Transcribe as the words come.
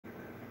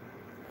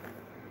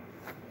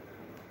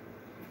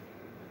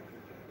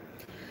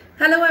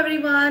Hello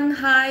everyone.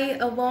 Hi,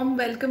 a warm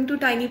welcome to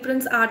Tiny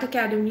Prince Art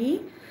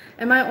Academy.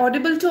 Am I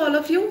audible to all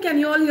of you? Can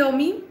you all hear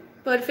me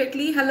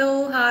perfectly?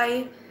 Hello,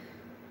 hi.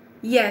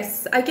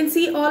 Yes, I can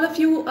see all of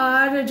you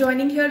are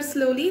joining here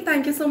slowly.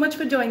 Thank you so much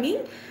for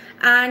joining.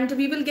 And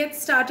we will get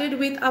started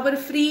with our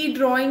free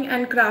drawing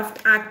and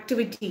craft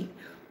activity.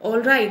 All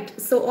right,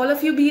 so all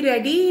of you be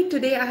ready.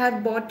 Today I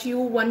have brought you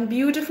one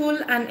beautiful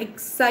and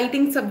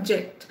exciting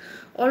subject.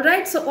 All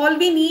right, so all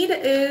we need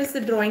is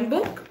the drawing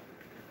book.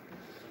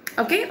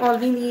 Okay, all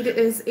we need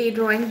is a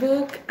drawing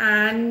book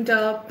and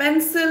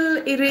pencil,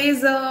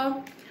 eraser,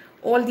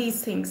 all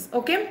these things.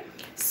 Okay,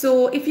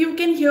 so if you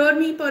can hear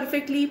me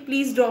perfectly,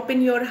 please drop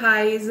in your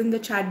highs in the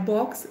chat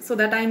box so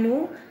that I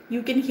know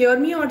you can hear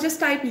me, or just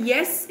type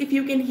yes if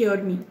you can hear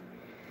me.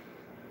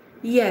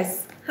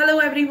 Yes, hello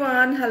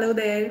everyone, hello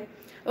there.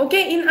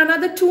 Okay, in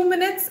another 2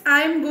 minutes,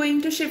 I am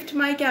going to shift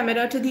my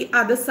camera to the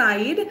other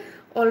side.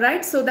 All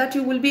right, so that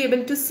you will be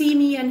able to see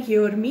me and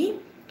hear me.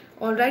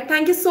 All right,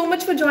 thank you so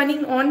much for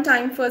joining on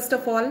time, first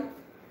of all.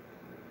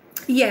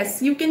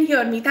 Yes, you can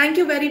hear me. Thank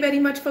you very, very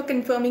much for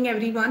confirming,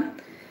 everyone.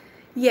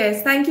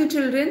 Yes, thank you,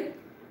 children.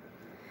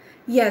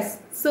 Yes,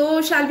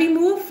 so shall we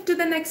move to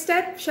the next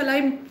step? Shall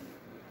I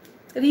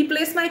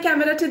replace my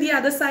camera to the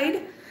other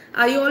side?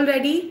 Are you all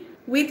ready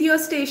with your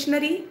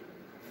stationery?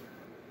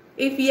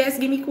 If yes,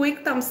 give me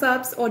quick thumbs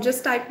ups or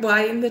just type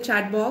Y in the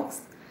chat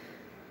box.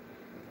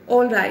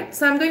 All right,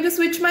 so I'm going to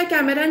switch my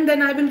camera and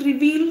then I will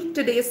reveal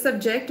today's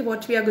subject,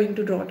 what we are going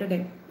to draw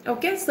today.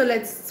 Okay, so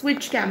let's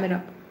switch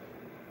camera.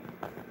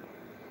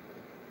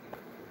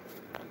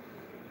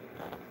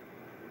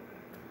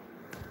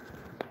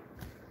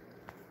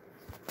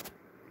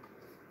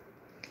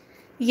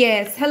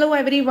 Yes, hello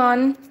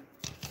everyone.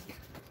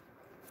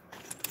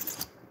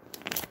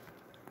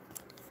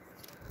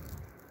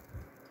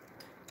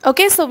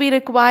 Okay, so we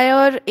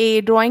require a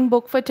drawing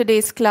book for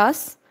today's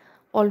class.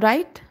 All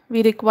right,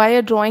 we require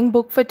a drawing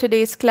book for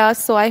today's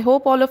class. So I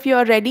hope all of you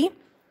are ready.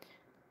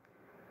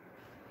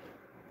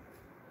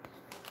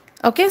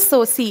 Okay,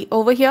 so see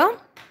over here.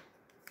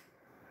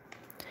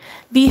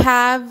 We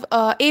have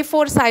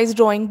A4 size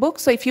drawing book.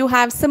 So if you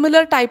have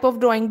similar type of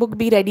drawing book,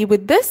 be ready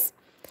with this.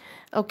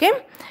 Okay,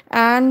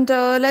 and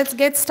let's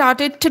get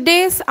started.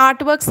 Today's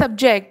artwork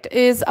subject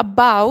is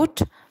about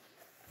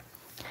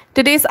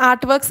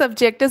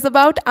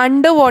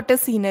underwater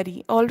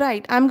scenery. All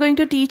right, I'm going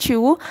to teach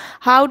you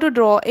how to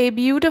draw a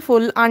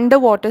beautiful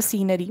underwater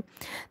scenery.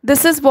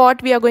 This is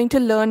what we are going to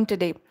learn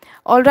today.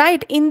 All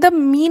right, in the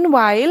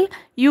meanwhile,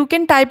 you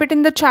can type it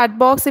in the chat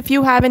box if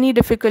you have any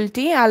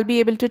difficulty. I'll be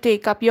able to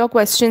take up your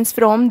questions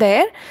from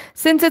there.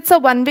 Since it's a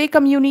one-way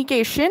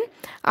communication,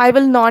 I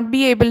will not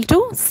be able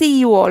to see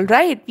you all,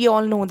 right? We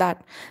all know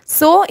that.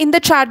 So in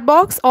the chat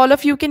box, all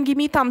of you can give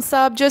me thumbs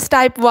up, just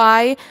type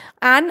Y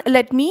and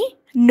let me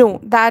know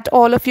that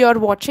all of you are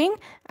watching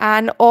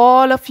and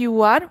all of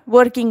you are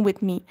working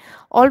with me.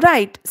 All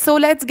right, so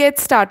let's get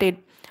started.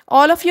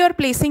 All of you are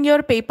placing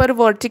your paper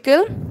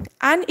vertical,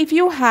 and if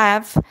you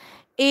have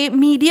a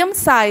medium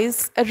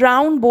size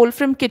round bowl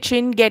from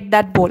kitchen, get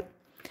that bowl.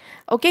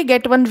 Okay,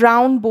 get one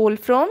round bowl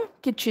from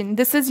kitchen.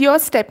 This is your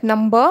step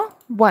number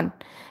 1,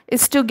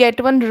 is to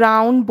get one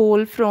round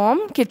bowl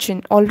from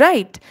kitchen. All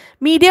right,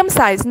 medium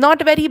size,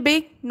 not very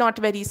big, not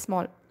very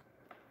small.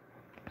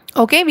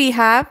 Okay, we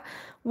have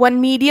one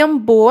medium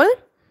bowl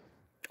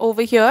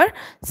over here.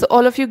 So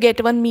all of you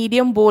get one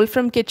medium bowl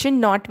from kitchen,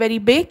 not very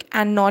big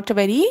and not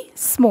very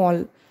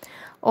small.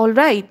 All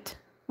right,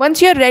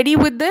 once you're ready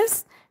with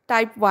this,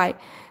 type Y.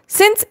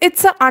 Since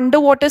it's an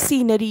underwater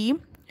scenery,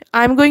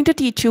 I'm going to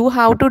teach you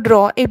how to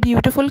draw a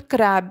beautiful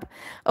crab.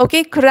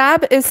 Okay,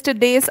 crab is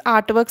today's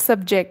artwork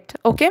subject.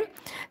 Okay,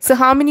 so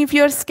how many of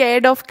you are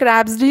scared of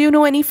crabs? Do you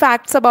know any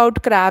facts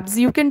about crabs?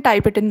 You can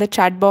type it in the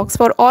chat box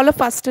for all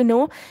of us to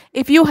know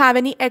if you have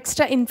any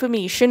extra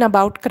information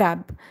about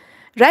crab.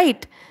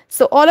 Right,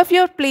 so all of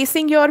you are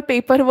placing your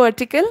paper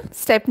vertical,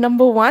 step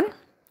number 1,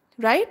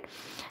 right?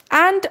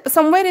 And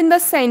somewhere in the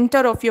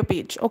center of your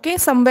page, okay,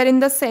 somewhere in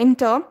the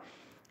center,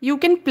 you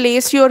can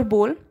place your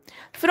bowl.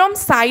 From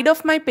side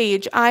of my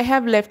page, I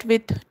have left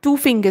with 2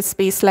 finger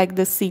space like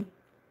this. See,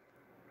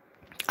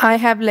 I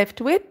have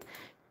left with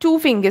 2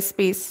 finger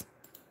space.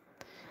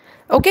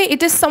 Okay,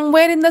 it is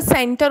somewhere in the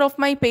center of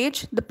my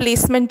page. The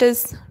placement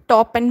is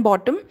top and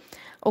bottom.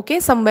 Okay,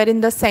 somewhere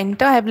in the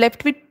center, I have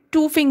left with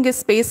 2 finger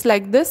space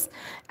like this,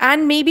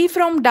 and maybe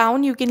from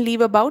down you can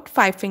leave about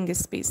 5 finger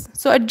space.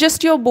 So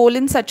adjust your bowl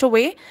in such a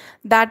way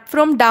that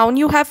from down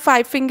you have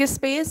 5 finger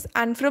space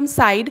and from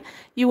side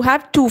you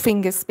have 2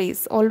 finger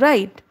space. All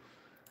right,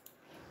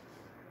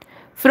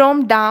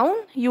 from down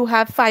you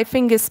have 5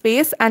 finger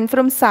space and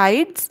from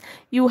sides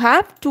you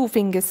have 2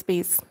 finger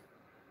space.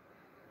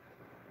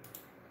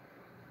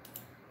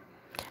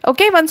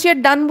 Okay, once you're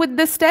done with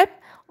this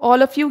step,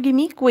 all of you give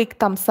me quick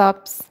thumbs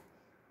ups.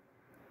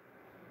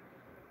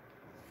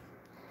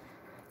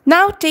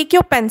 Now take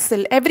your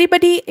pencil.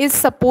 Everybody is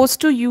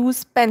supposed to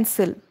use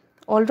pencil.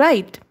 All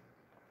right.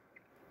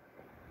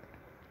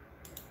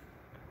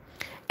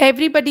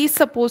 Everybody is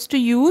supposed to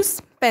use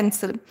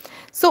pencil.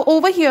 So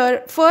over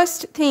here,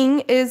 first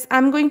thing is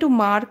I'm going to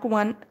mark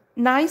one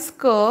nice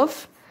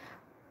curve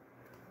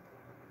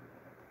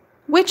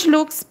which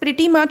looks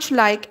pretty much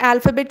like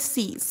alphabet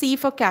C, C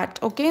for cat.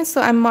 Okay,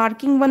 so I'm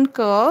marking one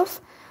curve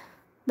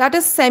that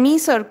is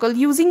semicircle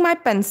using my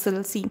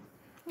pencil. See,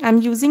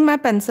 I'm using my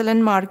pencil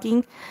and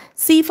marking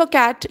C for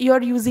cat.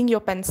 You're using your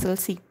pencil.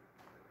 See,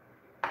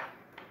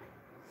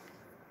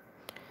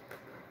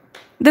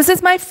 this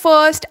is my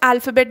first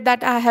alphabet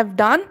that I have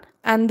done,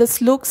 and this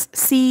looks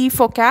C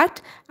for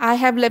cat. I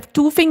have left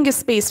 2 finger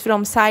space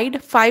from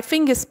side, 5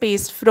 finger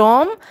space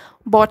from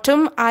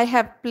bottom. I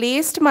have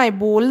placed my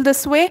bowl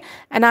this way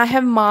and I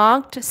have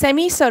marked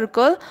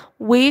semicircle,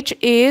 which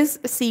is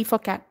C for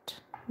cat,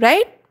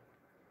 right?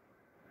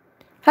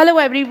 Hello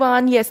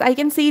everyone. Yes, I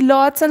can see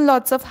lots and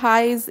lots of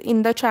highs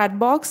in the chat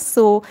box.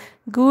 So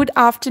good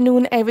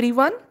afternoon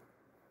everyone.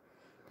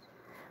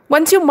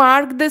 Once you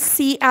mark this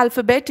C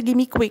alphabet, give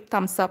me quick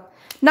thumbs up.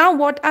 Now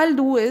what I'll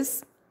do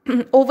is,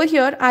 over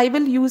here, I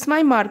will use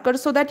my marker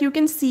so that you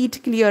can see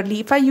it clearly.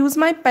 If I use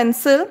my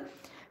pencil,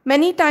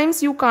 many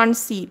times you can't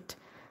see it.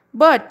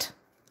 But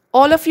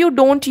all of you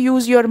don't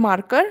use your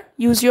marker,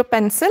 use your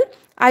pencil.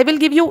 I will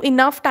give you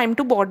enough time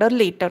to border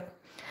later.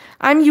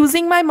 I'm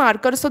using my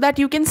marker so that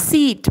you can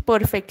see it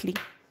perfectly.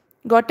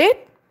 Got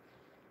it?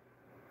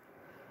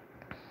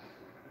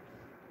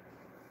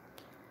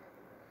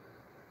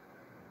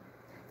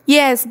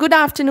 Yes, good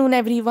afternoon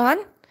everyone.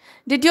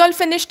 Did you all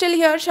finish till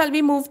here? Shall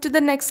we move to the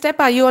next step?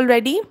 Are you all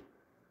ready?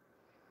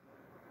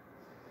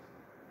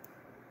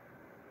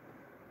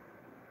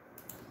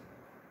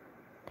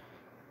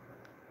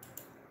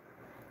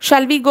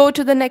 Shall we go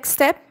to the next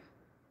step?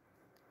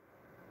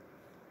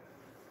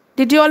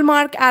 Did you all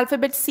mark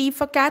alphabet C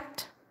for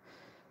cat?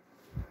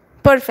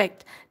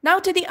 Perfect. Now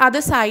to the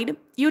other side,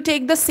 you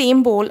take the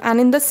same bowl and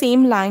in the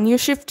same line, you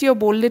shift your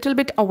bowl little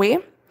bit away.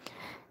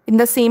 In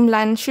the same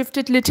line, shift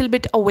it little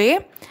bit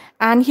away.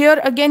 And here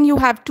again, you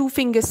have 2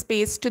 finger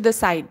space to the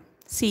side.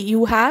 See,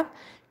 you have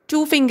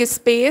 2 finger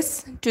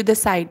space to the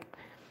side.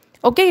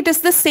 Okay, it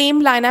is the same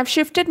line. I've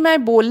shifted my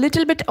bowl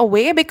little bit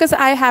away because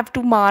I have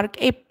to mark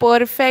a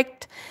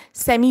perfect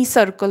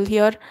semicircle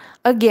here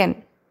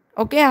again.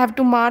 Okay, I have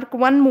to mark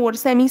one more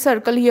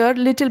semicircle here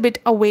little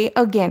bit away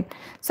again.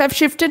 So I've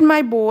shifted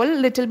my bowl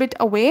little bit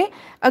away.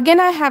 Again,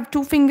 I have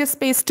 2 finger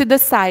space to the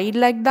side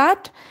like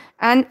that.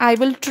 And I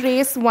will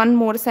trace one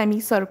more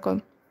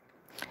semicircle.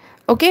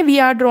 Okay, we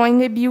are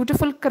drawing a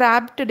beautiful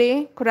crab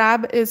today.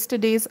 Crab is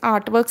today's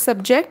artwork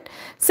subject.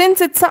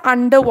 Since it's an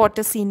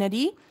underwater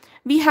scenery,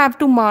 we have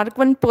to mark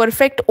one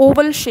perfect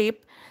oval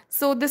shape.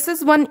 So this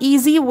is one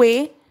easy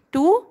way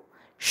to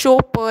show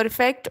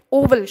perfect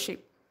oval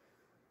shape.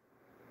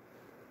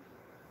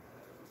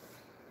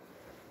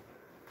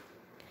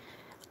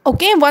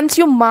 Okay, once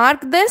you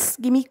mark this,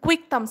 give me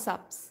quick thumbs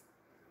ups.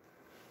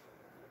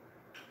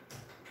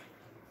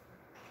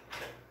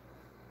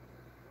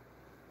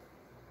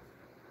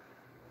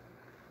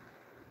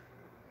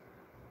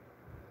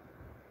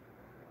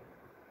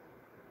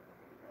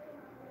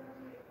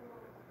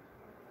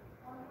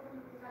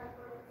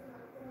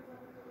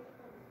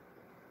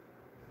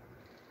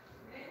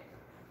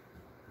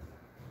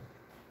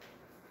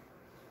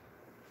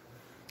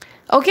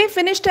 Okay,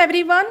 finished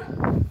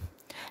everyone?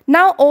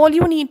 Now all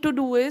you need to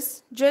do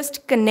is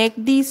just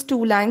connect these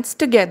 2 lines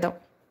together.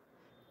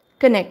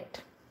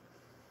 Connect.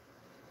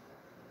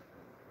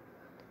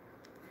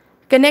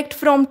 Connect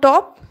from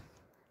top,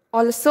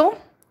 also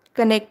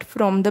connect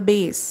from the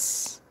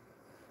base.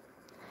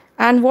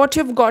 And what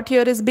you've got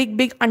here is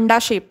big anda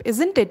shape,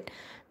 isn't it?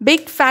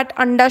 Big fat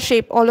anda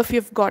shape all of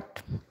you've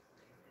got.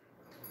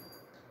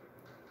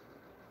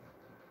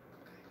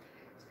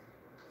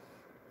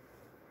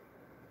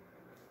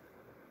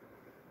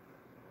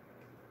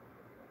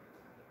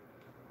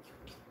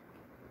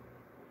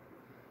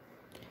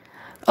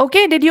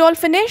 Okay, did you all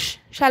finish?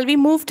 Shall we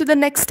move to the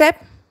next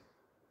step?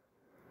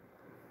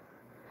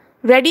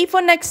 Ready for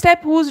next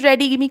step? Who's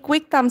ready? Give me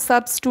quick thumbs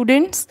up,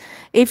 students.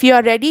 If you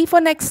are ready for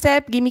next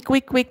step, give me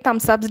quick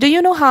thumbs ups. Do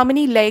you know how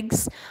many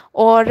legs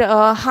or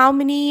how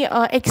many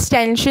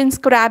extensions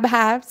crab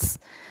has?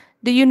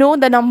 Do you know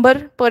the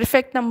number,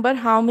 perfect number?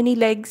 How many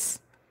legs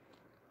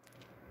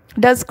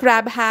does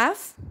crab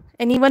have?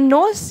 Anyone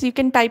knows? You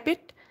can type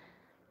it.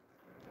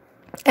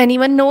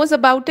 Anyone knows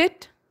about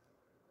it?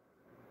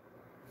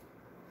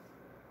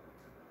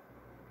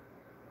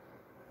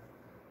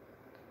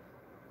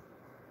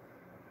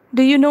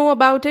 Do you know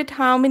about it?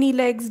 How many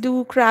legs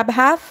do crab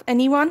have?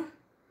 Anyone?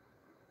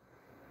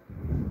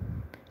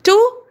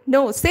 2?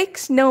 No.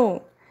 6?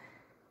 No.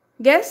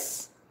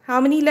 Guess?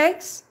 How many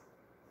legs?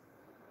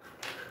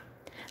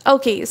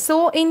 Okay,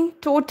 so in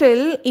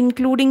total,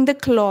 including the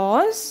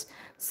claws,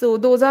 so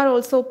those are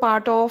also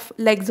part of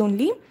legs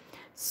only.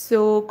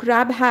 So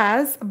crab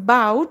has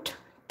about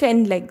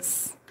 10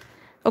 legs.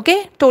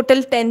 Okay,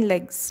 total 10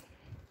 legs.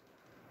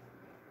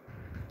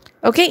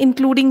 Okay,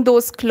 including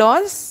those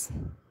claws.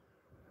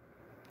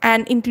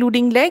 And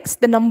including legs,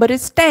 the number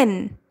is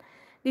 10.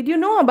 Did you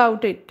know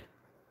about it?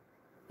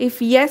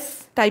 If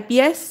yes, type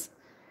yes.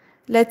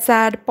 Let's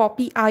add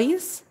poppy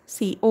eyes.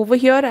 See, over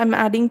here I'm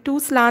adding 2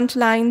 slant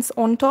lines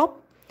on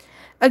top.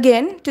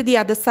 Again, to the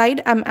other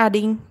side, I'm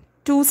adding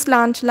 2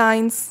 slant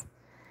lines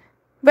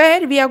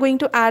where we are going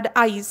to add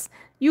eyes.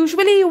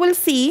 Usually you will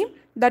see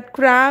that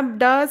crab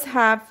does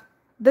have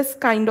this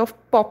kind of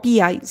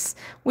poppy eyes,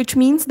 which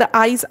means the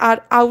eyes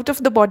are out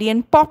of the body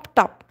and popped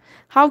up.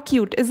 How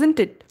cute, isn't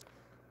it?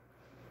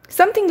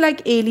 Something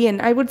like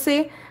alien. I would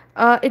say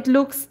it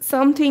looks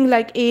something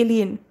like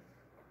alien.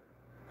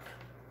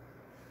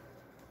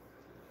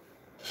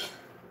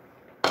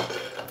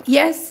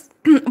 Yes,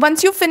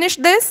 once you finish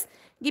this,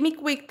 give me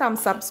quick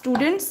thumbs up,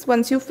 students.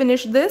 Once you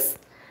finish this,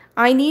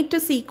 I need to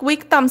see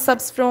quick thumbs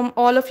ups from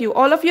all of you.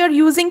 All of you are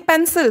using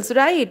pencils,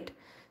 right?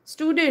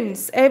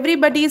 Students,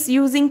 everybody is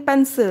using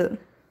pencil.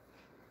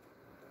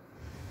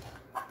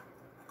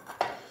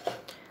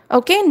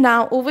 Okay,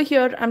 now over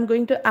here, I'm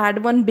going to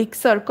add one big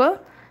circle.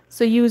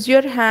 So use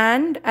your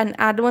hand and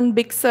add one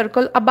big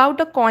circle about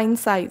a coin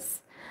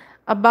size.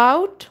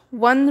 About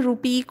 1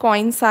 rupee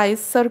coin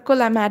size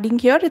circle I'm adding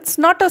here. It's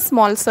not a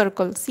small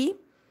circle, see?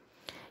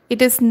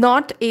 It is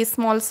not a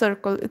small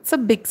circle, it's a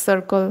big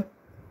circle.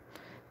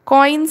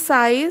 Coin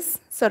size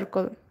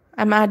circle.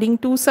 I'm adding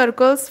 2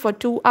 circles for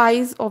 2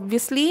 eyes,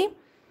 obviously.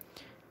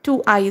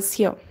 2 eyes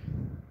here.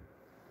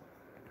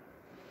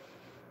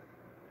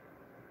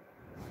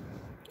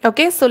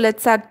 Okay, so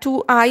let's add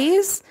 2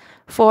 eyes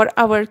for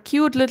our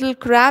cute little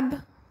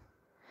crab.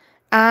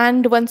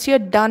 And once you're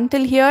done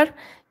till here,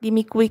 give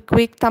me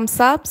quick thumbs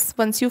ups.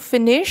 Once you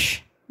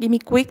finish, give me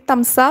quick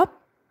thumbs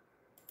up.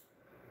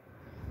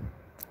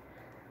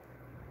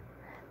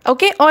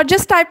 Okay, or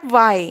just type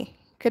Y,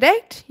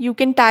 correct? You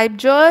can type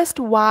just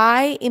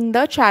Y in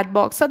the chat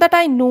box so that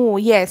I know,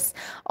 yes,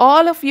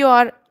 all of you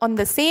are on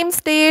the same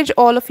stage,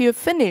 all of you have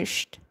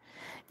finished,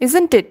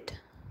 isn't it?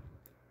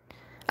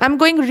 I'm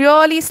going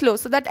really slow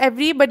so that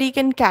everybody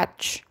can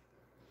catch.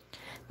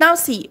 Now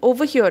see,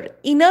 over here,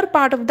 inner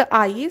part of the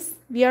eyes,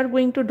 we are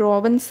going to draw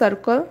one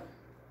circle,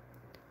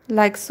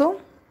 like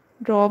so.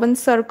 Draw one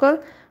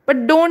circle,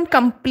 but don't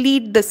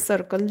complete this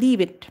circle,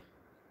 leave it.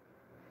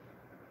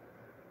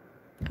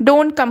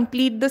 Don't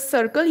complete this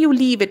circle, you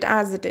leave it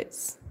as it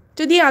is.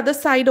 To the other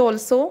side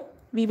also,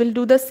 we will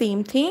do the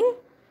same thing.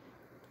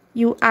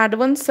 You add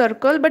one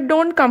circle, but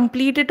don't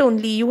complete it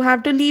only. You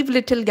have to leave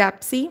little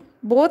gap. See,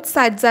 both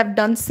sides have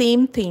done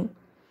same thing.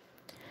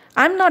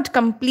 I'm not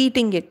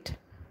completing it.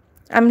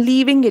 I'm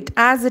leaving it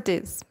as it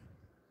is.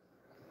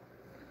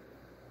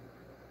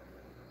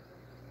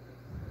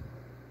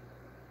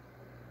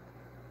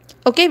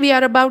 Okay, we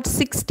are about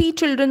 60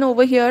 children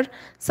over here.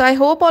 So I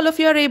hope all of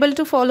you are able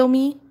to follow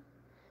me.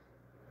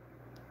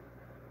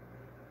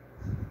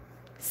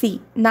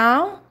 See,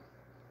 now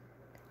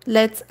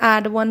let's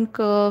add one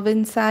curve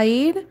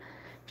inside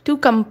to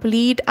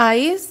complete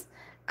eyes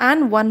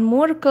and one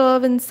more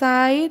curve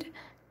inside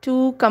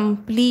to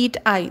complete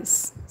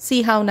eyes.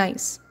 See how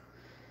nice.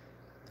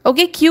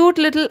 Okay, cute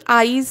little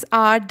eyes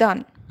are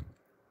done.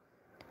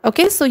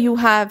 Okay, so you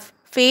have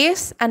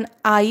face and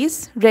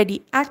eyes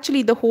ready.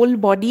 Actually, the whole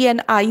body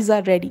and eyes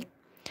are ready.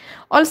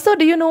 Also,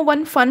 do you know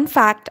one fun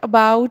fact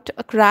about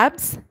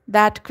crabs?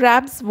 That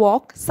crabs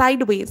walk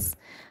sideways.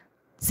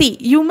 See,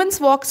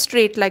 humans walk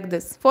straight like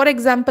this. For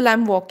example,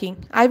 I'm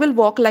walking. I will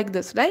walk like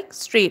this, right?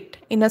 Straight,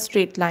 in a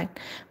straight line.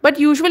 But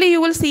usually you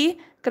will see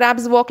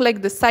crabs walk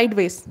like this,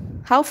 sideways.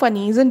 How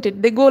funny, isn't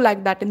it? They go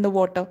like that in the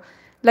water.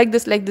 Like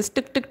this,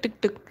 tick, tick, tick,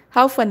 tick.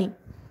 How funny.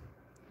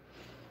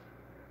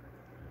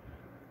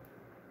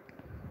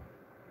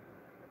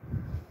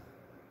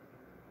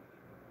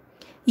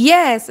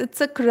 Yes,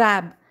 it's a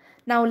crab.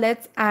 Now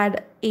let's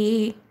add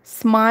a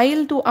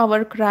smile to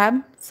our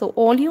crab. So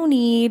all you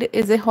need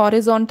is a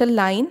horizontal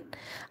line.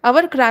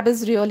 Our crab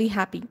is really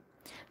happy.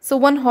 So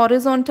one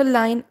horizontal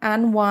line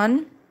and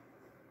one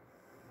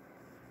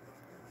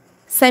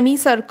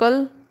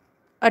semicircle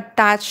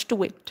attached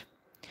to it.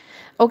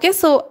 Okay,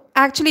 so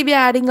actually we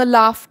are adding a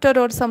laughter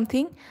or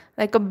something,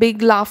 like a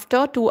big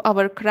laughter to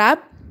our crab.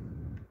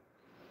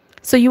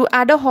 So you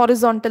add a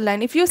horizontal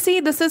line. If you see,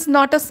 this is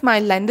not a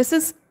smile line. This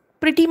is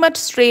pretty much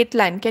straight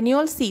line. Can you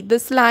all see?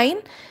 This line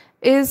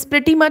is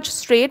pretty much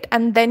straight,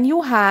 and then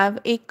you have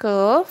a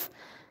curve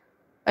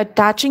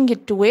attaching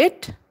it to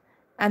it,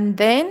 and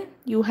then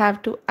you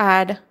have to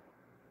add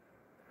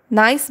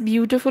nice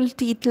beautiful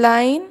teeth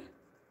line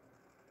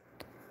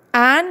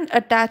and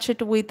attach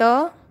it with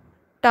a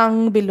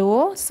tongue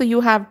below. So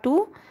you have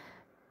to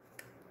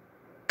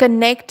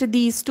connect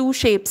these two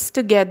shapes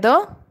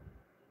together.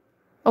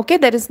 Okay,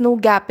 there is no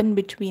gap in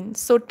between.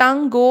 So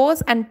tongue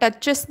goes and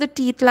touches the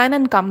teeth line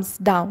and comes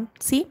down.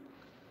 See?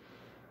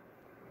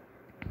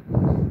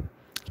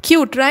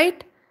 Cute,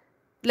 right?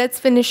 Let's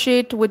finish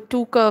it with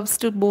two curves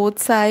to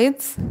both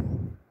sides.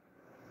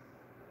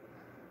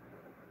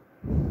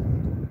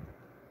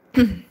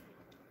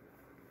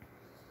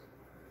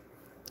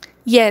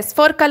 Yes,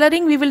 for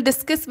coloring, we will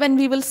discuss when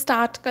we will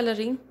start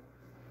coloring.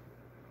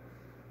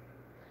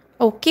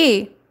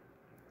 Okay.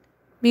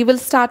 We will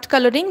start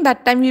coloring.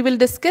 That time we will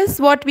discuss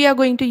what we are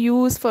going to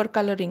use for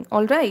coloring.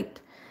 All right.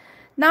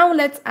 Now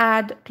let's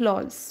add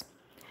claws.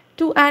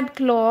 To add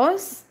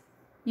claws,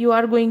 you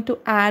are going to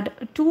add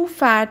two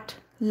fat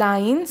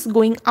lines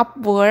going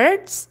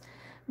upwards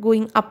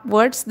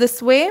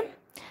this way.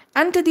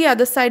 And to the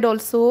other side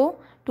also,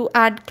 to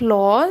add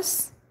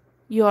claws,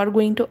 you are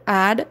going to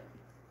add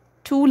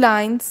two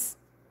lines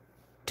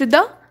to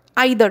the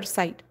either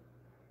side.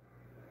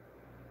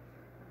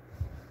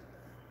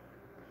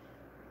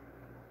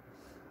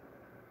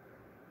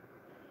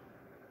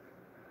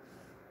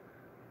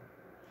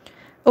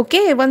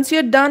 Okay, once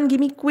you're done, give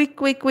me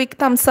quick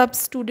thumbs up,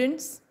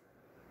 students.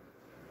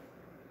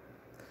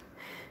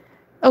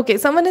 Okay,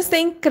 someone is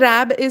saying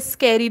crab is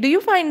scary. Do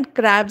you find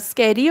crabs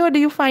scary or do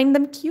you find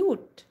them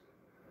cute?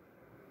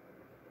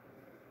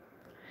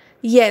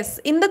 Yes,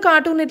 in the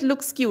cartoon it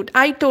looks cute.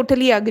 I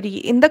totally agree.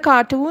 In the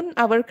cartoon,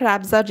 our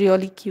crabs are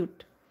really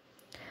cute.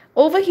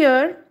 Over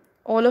here,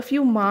 all of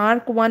you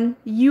mark one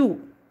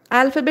U,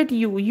 alphabet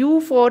U,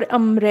 U for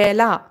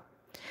umbrella.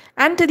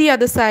 And to the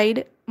other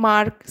side,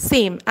 mark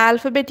same,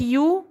 alphabet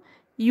U,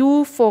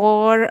 U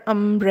for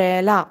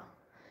umbrella.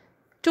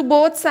 To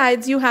both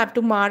sides, you have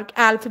to mark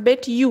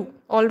alphabet U,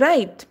 all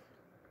right?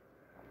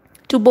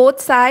 To both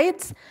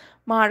sides,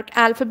 mark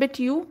alphabet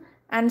U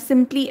and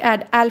simply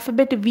add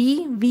alphabet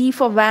V, V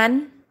for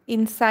van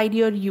inside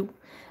your U.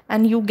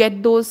 And you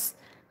get those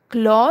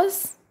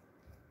claws.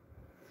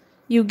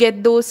 You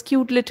get those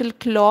cute little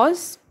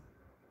claws.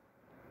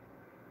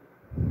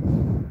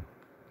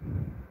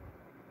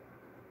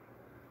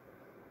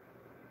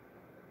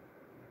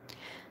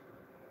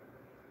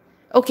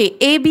 Okay,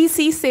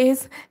 ABC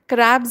says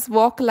crabs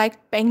walk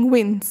like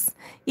penguins.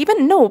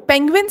 Even no,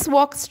 penguins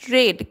walk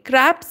straight.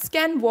 Crabs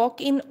can walk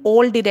in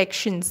all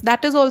directions.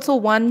 That is also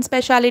one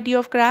speciality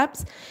of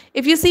crabs.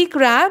 If you see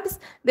crabs,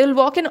 they'll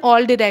walk in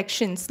all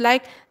directions.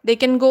 Like they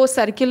can go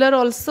circular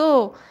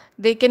also,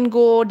 they can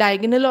go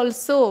diagonal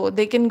also,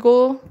 they can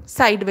go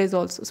sideways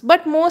also.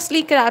 But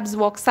mostly crabs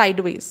walk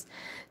sideways.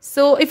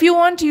 So if you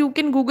want, you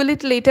can Google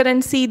it later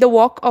and see the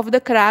walk of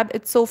the crab.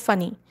 It's so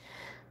funny.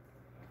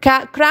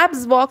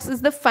 Crab's walks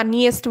is the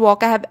funniest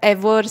walk I have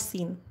ever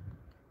seen.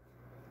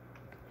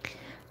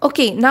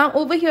 Okay, now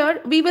over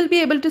here, we will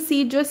be able to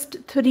see just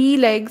 3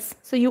 legs.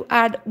 So you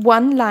add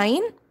one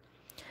line,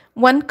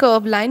 one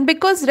curve line,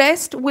 because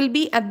rest will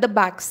be at the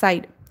back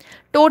side.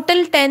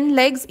 Total 10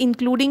 legs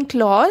including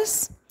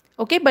claws.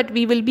 Okay, but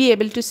we will be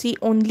able to see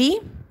only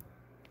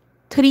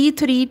 3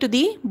 to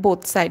the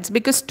both sides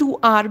because 2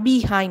 are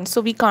behind.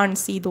 So we can't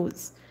see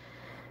those.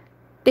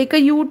 Take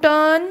a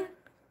U-turn,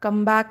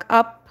 come back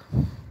up.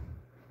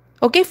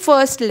 Okay,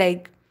 first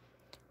leg.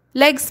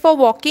 Legs for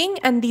walking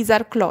and these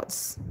are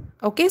claws.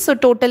 Okay, so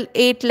total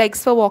 8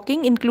 legs for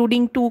walking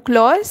including 2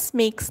 claws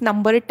makes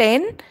number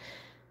 10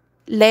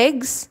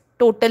 legs,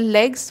 total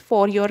legs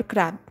for your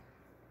crab.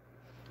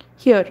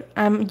 Here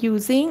I am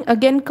using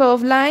again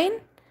curve line.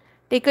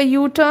 Take a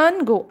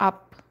U-turn, go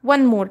up.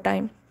 One more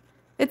time.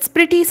 It's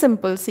pretty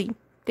simple, see.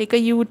 Take a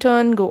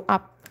U-turn, go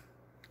up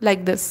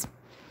like this.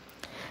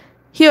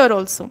 Here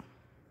also.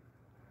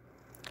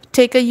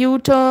 Take a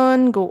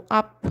U-turn, go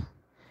up.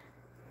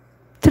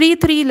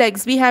 3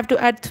 legs. We have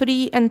to add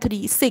 3 and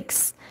 3,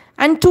 6.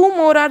 And 2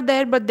 more are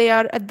there, but they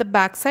are at the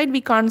back side. We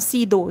can't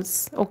see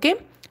those. Okay.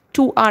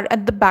 2 are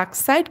at the back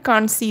side.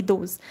 Can't see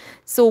those.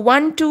 So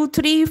 1, 2,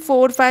 3,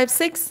 4, 5,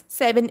 6,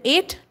 7,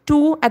 8.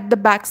 2 at the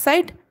back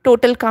side.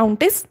 Total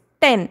count is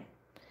 10.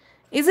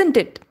 Isn't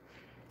it?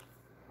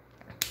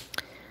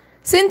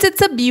 Since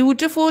it's a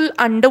beautiful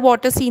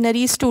underwater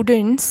scenery,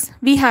 students,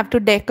 we have to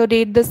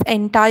decorate this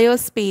entire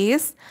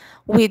space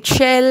with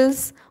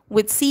shells,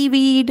 with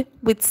seaweed,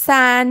 with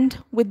sand,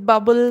 with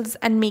bubbles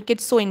and make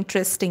it so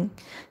interesting.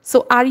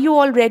 So are you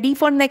all ready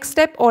for next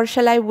step or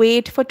shall I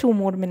wait for 2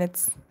 more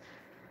minutes?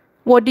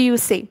 What do you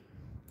say?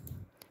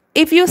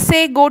 If you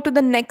say go to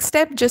the next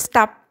step, just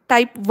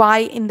type Y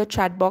in the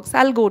chat box.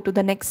 I'll go to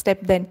the next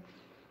step then.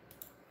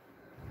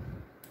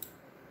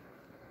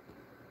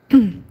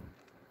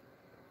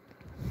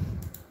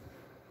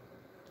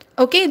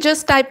 Okay,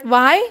 just type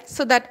Y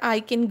so that I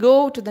can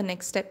go to the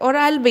next step or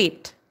I'll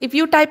wait. If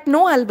you type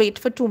no, I'll wait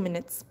for 2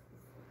 minutes.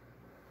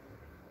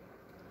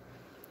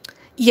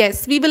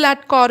 Yes, we will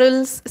add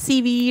corals,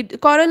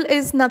 seaweed. Coral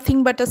is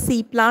nothing but a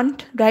sea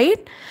plant,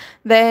 right?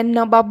 Then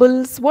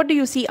bubbles, what do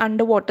you see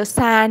underwater?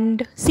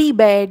 Sand,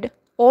 seabed,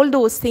 all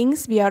those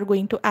things we are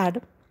going to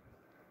add.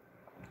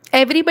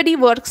 Everybody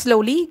work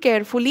slowly,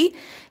 carefully.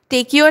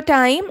 Take your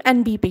time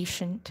and be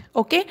patient.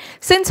 Okay.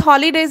 Since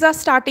holidays are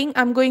starting,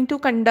 I'm going to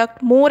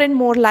conduct more and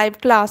more live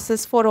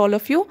classes for all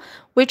of you,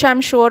 which I'm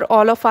sure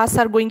all of us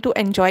are going to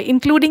enjoy,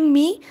 including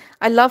me.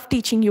 I love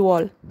teaching you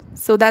all.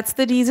 So that's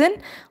the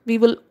reason we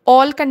will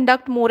all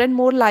conduct more and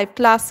more live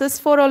classes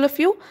for all of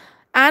you.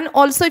 And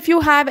also if you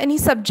have any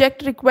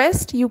subject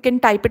request, you can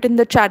type it in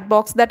the chat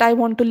box that I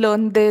want to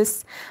learn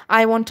this,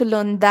 I want to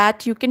learn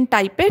that. You can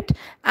type it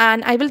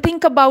and I will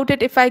think about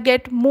it. If I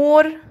get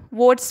more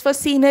votes for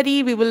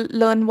scenery, we will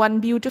learn one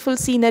beautiful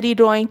scenery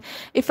drawing.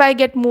 If I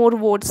get more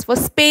votes for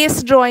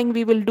space drawing,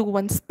 we will do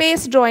one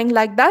space drawing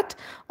like that.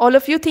 All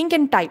of you think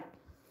and type.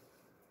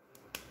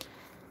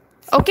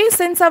 Okay,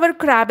 since our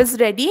crab is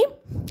ready,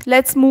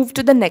 let's move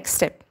to the next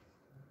step.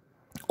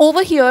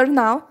 Over here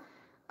now,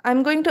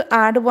 I'm going to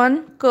add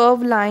one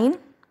curve line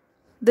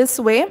this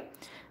way,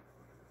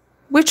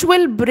 which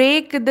will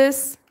break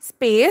this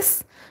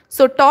space.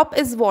 So top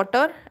is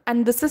water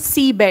and this is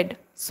seabed.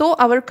 So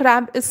our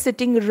crab is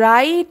sitting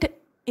right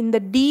in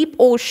the deep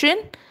ocean,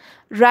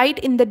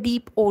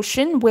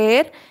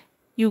 where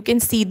you can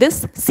see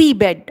this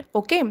seabed.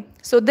 Okay,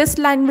 so this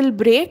line will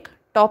break.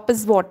 Top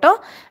is water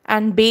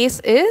and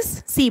base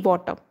is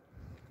seawater.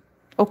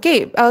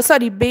 Okay,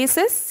 base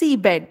is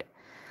seabed.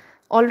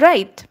 All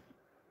right.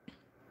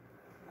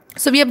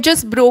 So we have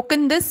just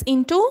broken this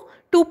into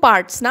two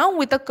parts now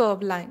with a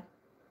curved line.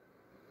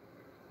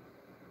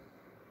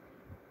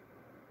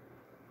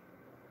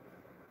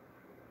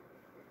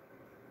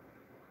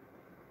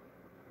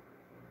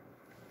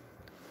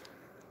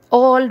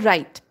 All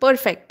right,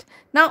 perfect.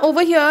 Now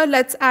over here,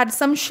 let's add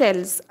some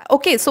shells.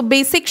 Okay, so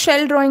basic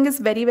shell drawing is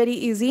very, very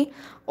easy.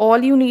 All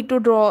you need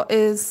to draw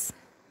is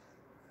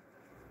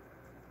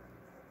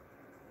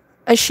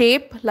a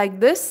shape like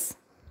this.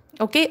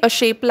 Okay, a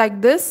shape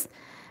like this,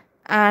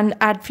 and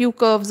add few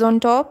curves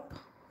on top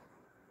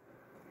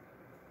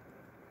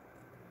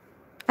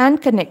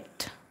and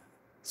connect.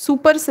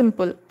 Super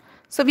simple.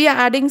 So we are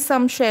adding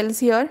some shells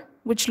here,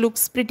 which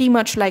looks pretty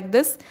much like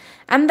this.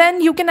 And then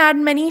you can add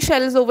many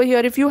shells over here.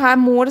 If you have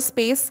more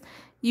space,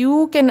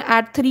 you can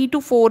add 3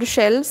 to 4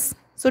 shells.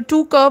 So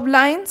 2 curved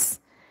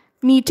lines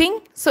meeting.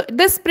 So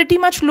this pretty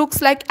much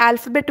looks like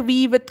alphabet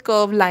V with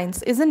curved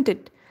lines, isn't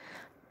it?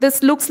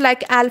 This looks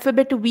like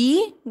alphabet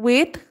V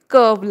with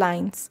curved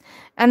lines.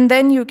 And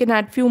then you can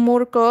add few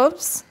more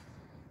curves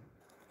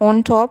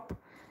on top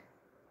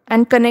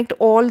and connect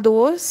all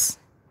those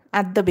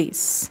at the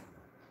base.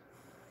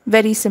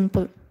 Very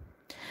simple.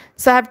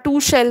 So I have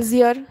 2 shells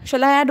here.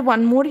 Shall I add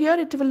one more here?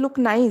 It will look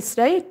nice,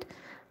 right?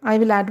 I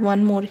will add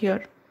one more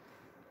here.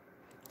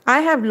 I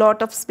have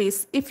lot of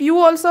space. If you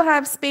also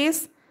have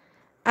space,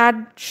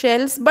 add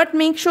shells, but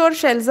make sure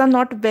shells are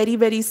not very,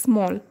 very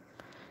small.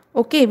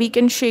 Okay, we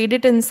can shade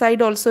it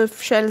inside also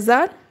if shells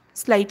are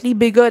slightly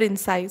bigger in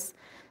size.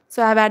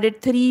 So I have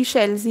added 3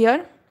 shells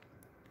here.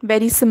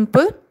 Very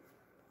simple.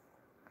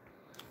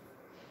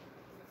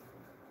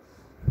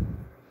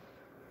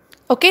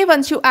 Okay,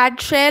 once you add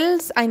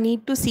shells, I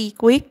need to see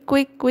quick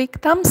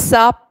thumbs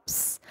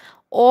ups,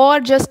 or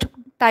just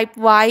type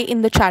Y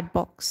in the chat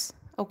box.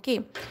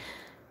 Okay.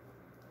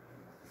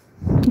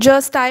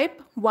 Just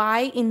type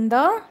Y in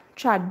the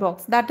chat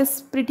box. That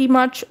is pretty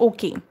much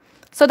okay.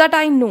 So that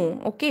I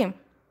know, okay.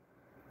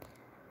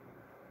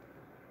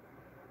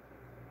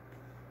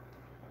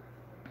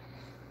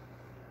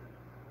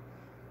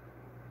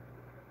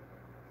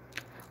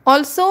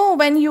 Also,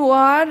 when you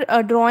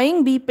are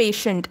drawing, be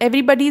patient.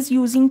 Everybody is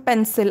using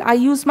pencil. I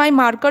use my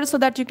marker so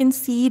that you can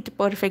see it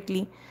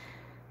perfectly.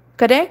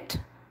 Correct?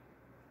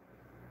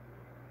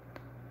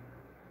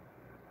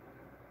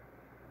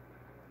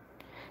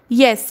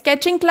 Yes,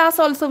 sketching class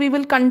also. We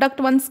will conduct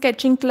one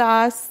sketching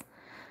class.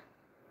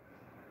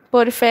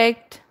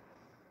 Perfect.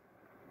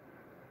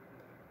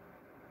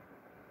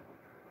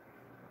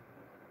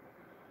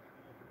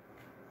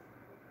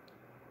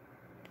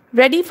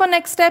 Ready for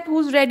next step?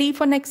 Who's ready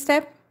for next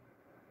step?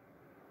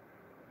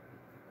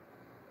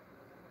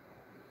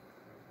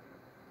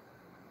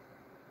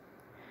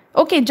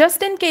 Okay,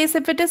 just in case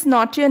if it is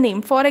not your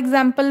name. For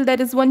example,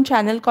 there is one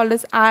channel called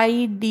as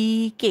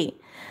IDK.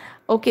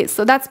 Okay,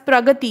 so that's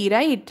Pragati,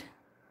 right?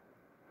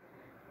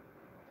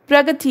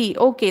 Pragati.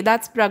 Okay,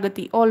 that's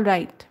Pragati. All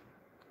right.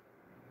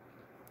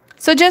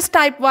 So just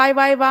type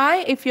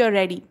Y if you're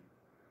ready.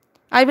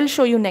 I will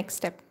show you next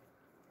step.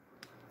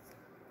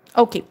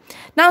 Okay.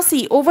 Now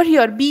see over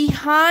here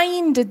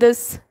behind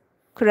this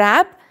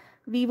crab,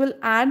 we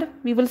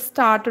will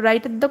start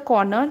right at the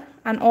corner,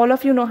 and all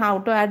of you know how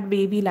to add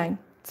wavy line.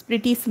 It's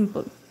pretty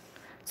simple.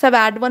 So I've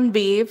add one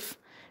wave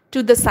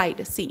to the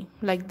side. See,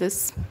 like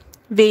this.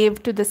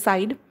 Wave to the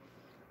side.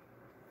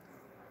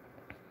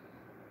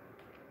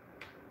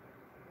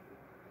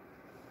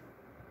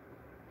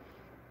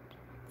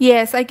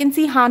 Yes, I can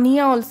see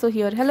Hania also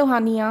here. Hello,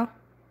 Hania.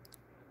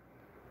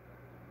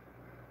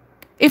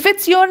 If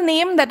it's your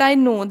name that I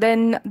know,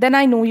 then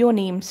I know your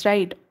names,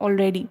 right?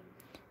 Already.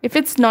 If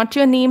it's not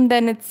your name,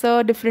 then it's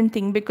a different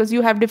thing because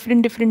you have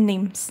different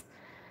names.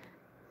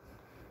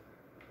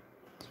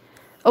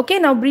 Okay,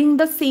 now bring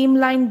the same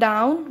line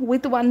down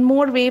with one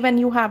more wave and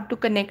you have to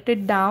connect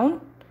it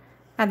down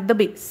at the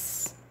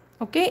base.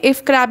 Okay,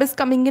 if crab is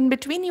coming in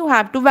between, you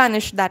have to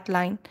vanish that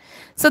line.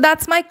 So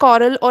that's my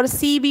coral or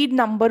seaweed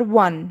number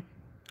 1.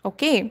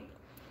 Okay,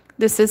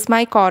 this is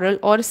my coral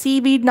or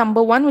seaweed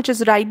number 1, which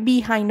is right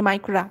behind my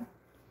crab.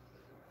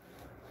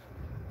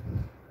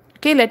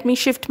 Okay, let me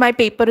shift my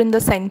paper in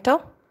the center.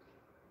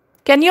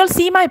 Can you all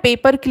see my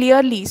paper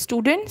clearly,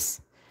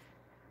 students?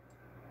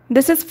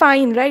 This is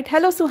fine, right?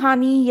 Hello,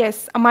 Suhani.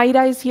 Yes,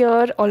 Amira is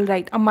here. All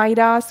right,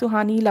 Amira,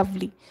 Suhani,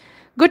 lovely.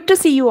 Good to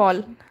see you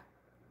all.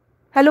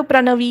 Hello,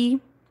 Pranavi.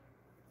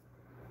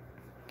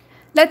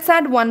 Let's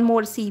add one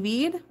more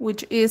seaweed,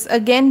 which is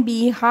again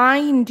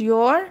behind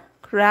your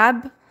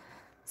crab.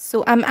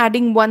 So I'm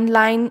adding one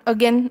line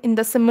again in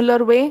the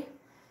similar way.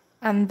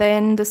 and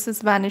then this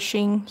is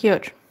vanishing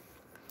here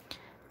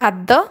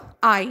at the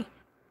eye.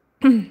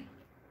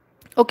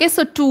 Okay,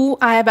 so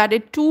I have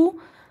added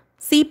 2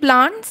 sea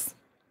plants.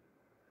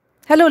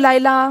 Hello,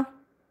 Laila.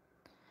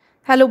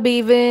 Hello,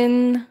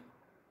 Bavin.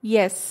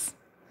 Yes.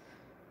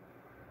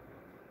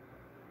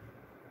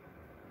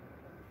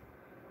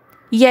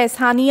 Yes,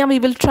 Hania, we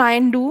will try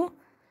and do.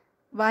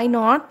 Why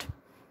not?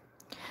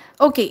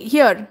 Okay,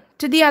 here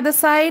to the other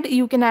side,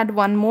 you can add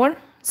 1 more.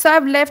 So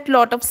I've left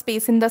lot of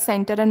space in the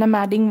center and I'm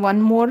adding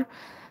 1 more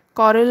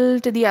coral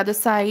to the other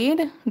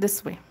side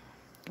this way,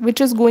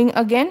 which is going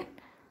again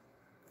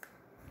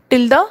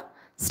till the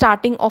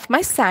starting of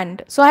my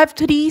sand. So I have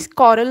 3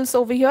 corals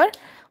over here.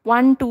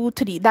 1, 2,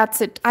 3.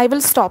 That's it. I will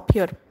stop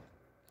here.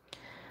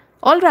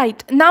 All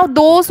right. Now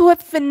those who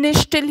have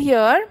finished till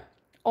here,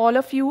 all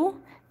of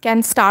you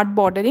can start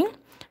bordering.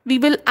 We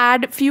will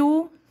add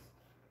few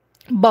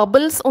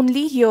bubbles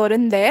only here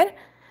and there.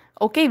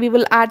 Okay, we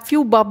will add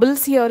few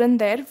bubbles here and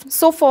there.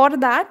 So for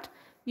that,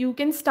 you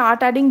can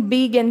start adding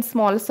big and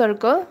small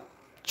circle.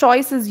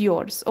 Choice is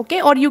yours.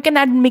 Okay, or you can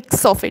add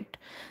mix of it.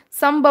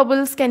 Some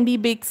bubbles can be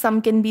big,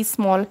 some can be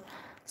small.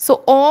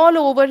 So all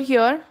over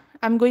here,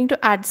 I'm going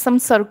to add some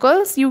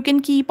circles. You can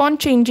keep on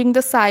changing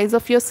the size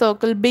of your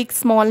circle, big,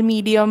 small,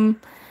 medium,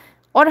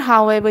 or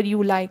however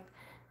you like.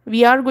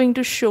 We are going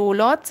to show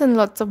lots and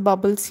lots of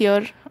bubbles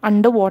here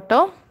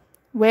underwater,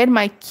 where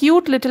my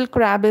cute little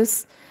crab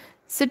is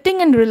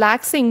sitting and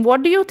relaxing.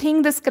 What do you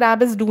think this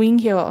crab is doing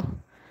here?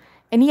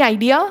 Any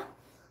idea?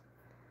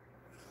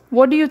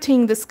 What do you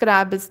think this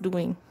crab is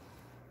doing?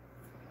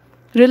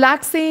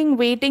 Relaxing,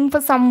 waiting for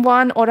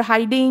someone, or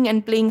hiding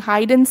and playing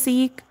hide and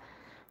seek?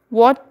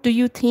 What do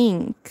you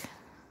think?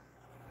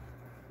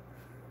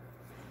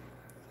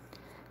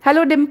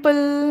 Hello,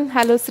 Dimple.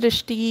 Hello,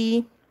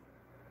 Srishti.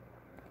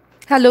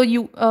 Hello,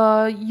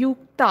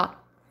 Yukta.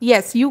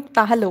 Yes,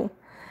 Yukta. Hello.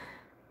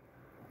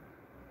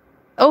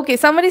 Okay,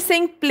 somebody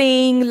saying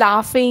playing,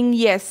 laughing.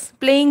 Yes,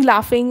 playing,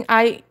 laughing.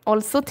 I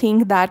also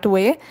think that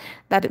way,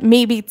 that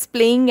maybe it's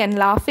playing and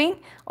laughing,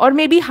 or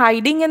maybe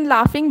hiding and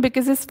laughing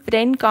because his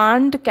friend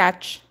can't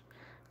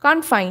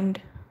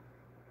find.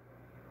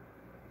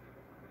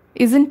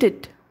 Isn't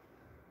it?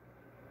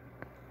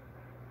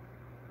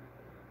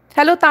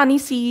 Hello, Tani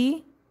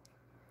C.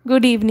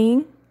 Good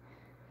evening.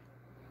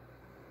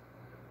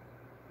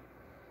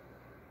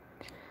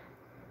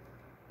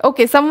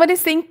 Okay, somebody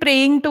is saying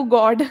praying to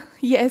God.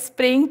 Yes,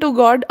 praying to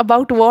God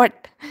about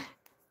what?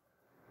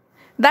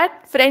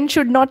 That friend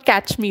should not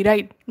catch me,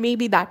 right?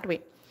 Maybe that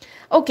way.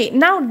 Okay,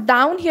 now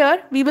down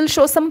here, we will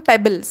show some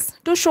pebbles.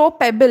 To show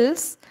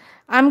pebbles,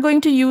 I'm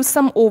going to use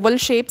some oval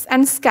shapes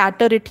and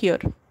scatter it here.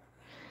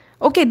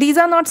 Okay, these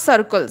are not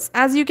circles.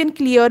 As you can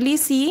clearly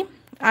see,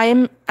 I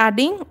am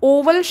adding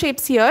oval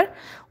shapes here,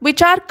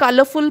 which are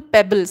colorful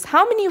pebbles.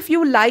 How many of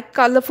you like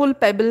colorful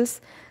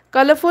pebbles?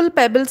 Colorful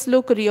pebbles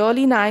look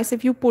really nice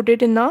if you put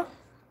it in a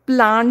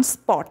plant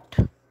spot,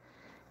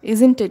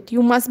 isn't it?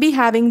 You must be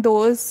having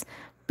those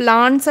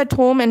plants at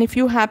home, and if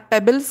you have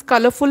pebbles,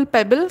 colorful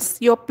pebbles,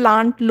 your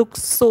plant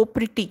looks so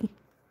pretty.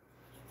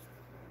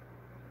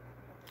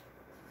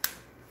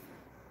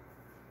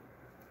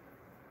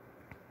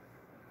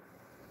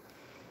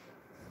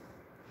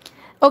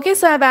 Okay,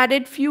 so I've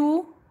added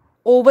few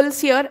ovals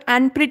here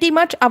and pretty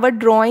much our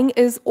drawing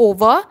is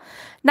over.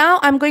 Now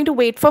I'm going to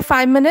wait for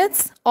 5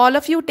 minutes. All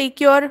of you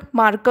take your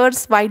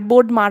markers,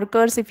 whiteboard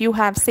markers if you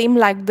have same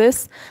like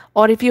this,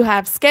 or if you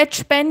have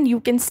sketch pen, you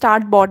can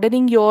start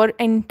bordering your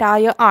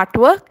entire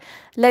artwork.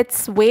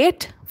 Let's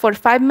wait for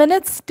 5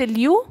 minutes till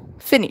you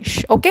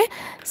finish. Okay,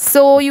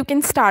 so you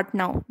can start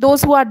now.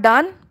 Those who are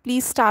done,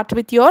 please start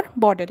with your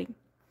bordering.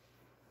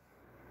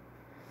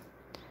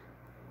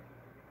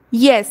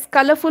 Yes,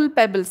 colorful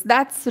pebbles,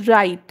 that's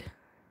right.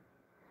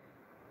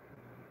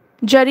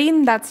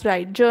 Jareen, that's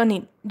right.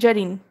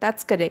 Jareen,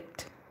 that's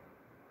correct.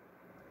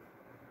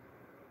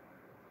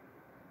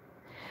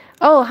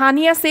 Oh,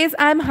 Hania says,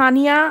 I'm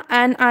Hania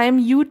and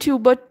I'm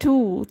YouTuber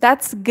too.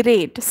 That's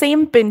great.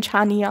 Same pinch,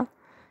 Hania.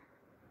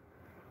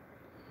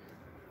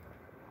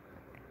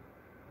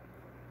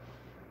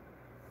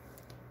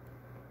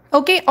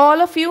 Okay,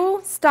 all of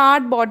you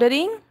start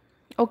bordering.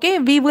 Okay,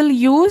 we will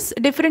use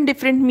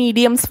different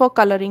mediums for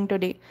coloring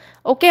today.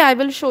 Okay, I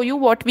will show you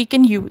what we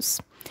can use.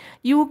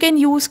 You can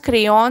use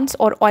crayons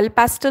or oil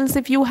pastels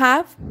if you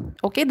have.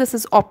 Okay, this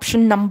is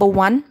option number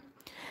 1.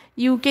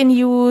 You can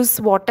use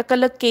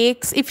watercolor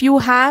cakes if you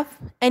have.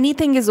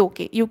 Anything is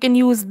okay. You can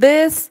use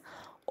this,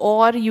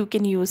 or you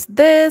can use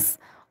this,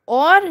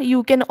 or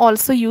you can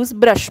also use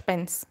brush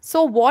pens.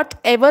 So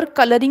whatever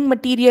coloring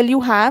material you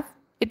have,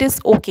 it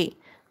is okay.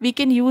 We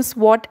can use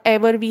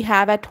whatever we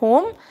have at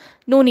home.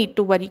 No need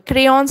to worry.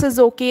 Crayons is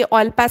okay,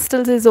 oil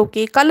pastels is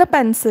okay, color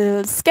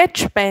pencils,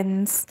 sketch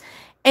pens,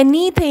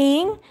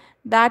 anything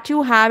that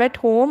you have at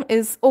home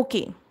is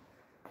okay.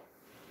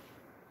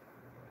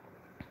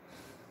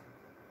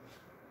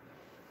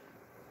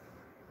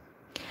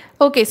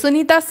 Okay,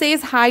 Sunita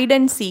says hide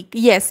and seek.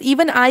 Yes,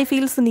 even I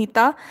feel,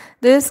 Sunita,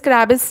 this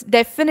crab is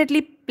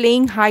definitely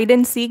playing hide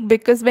and seek,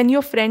 because when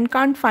your friend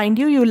can't find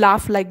you, you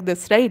laugh like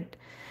this, right?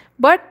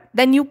 But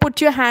then you put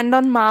your hand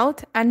on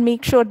mouth and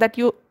make sure that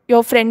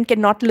your friend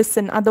cannot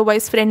listen,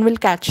 otherwise friend will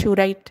catch you,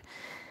 right?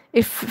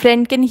 If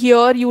friend can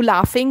hear you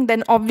laughing,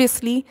 then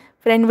obviously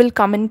friend will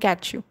come and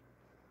catch you.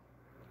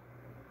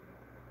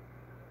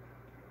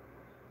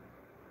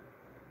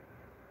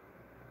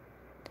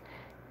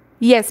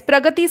 Yes,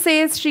 Pragati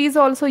says she is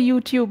also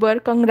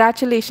YouTuber.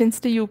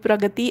 Congratulations to you,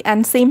 Pragati,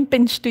 and same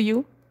pinch to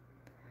you.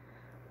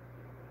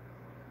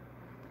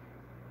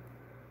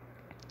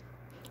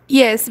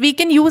 Yes, we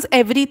can use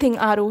everything,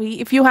 Arohi.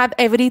 If you have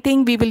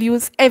everything, we will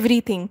use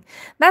everything.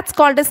 That's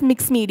called as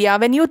mixed media.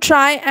 When you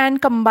try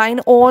and combine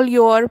all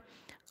your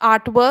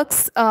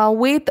artworks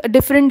with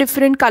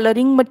different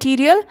coloring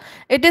material,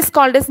 it is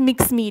called as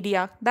mixed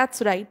media.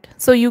 That's right.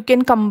 So you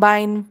can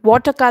combine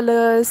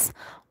watercolors,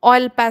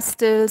 oil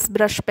pastels,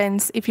 brush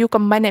pens. If you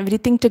combine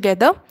everything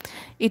together,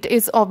 it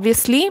is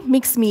obviously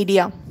mixed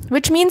media,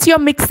 which means you're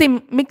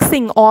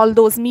mixing all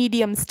those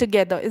mediums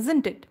together,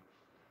 isn't it?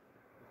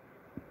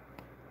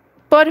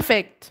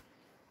 Perfect.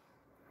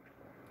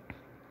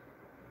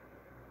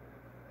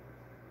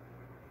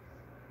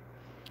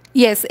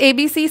 Yes,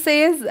 ABC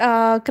says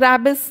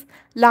crab is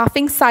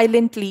laughing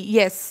silently.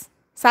 Yes,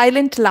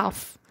 silent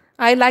laugh.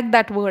 I like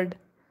that word.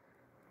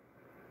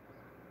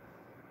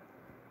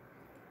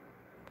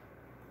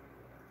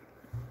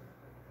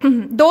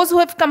 Those who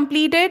have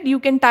completed, you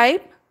can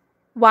type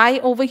Y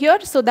over here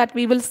so that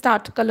we will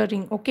start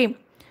coloring. Okay.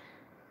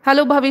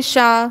 Hello,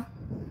 Bhavisha.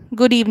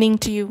 Good evening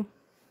to you.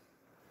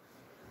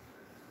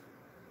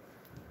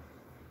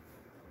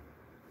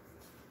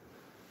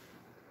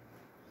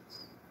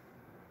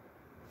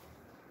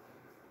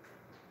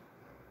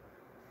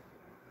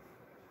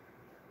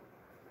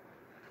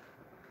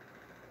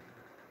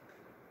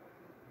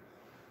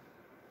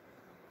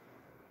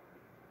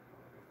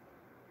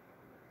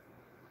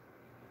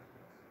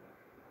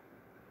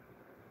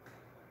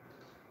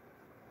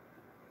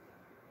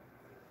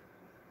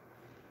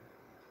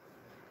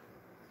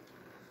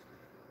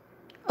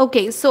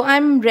 Okay, so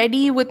I'm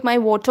ready with my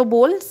water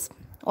bowls.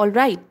 All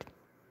right.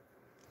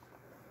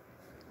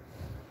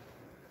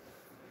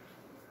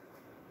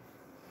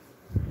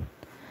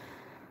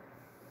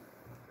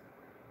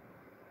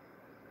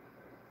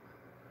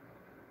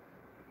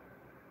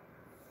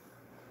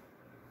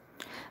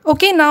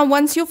 Okay, now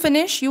once you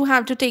finish, you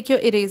have to take your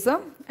eraser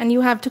and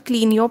you have to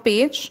clean your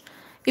page.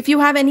 If you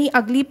have any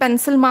ugly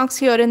pencil marks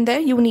here and there,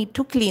 you need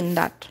to clean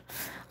that.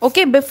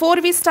 Okay,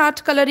 before we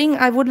start coloring,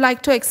 I would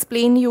like to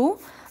explain you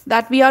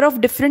that we are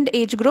of different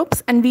age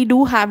groups and we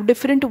do have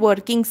different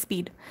working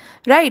speed,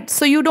 right?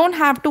 So you don't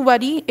have to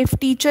worry if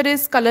teacher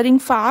is coloring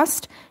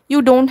fast,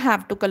 you don't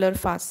have to color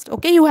fast.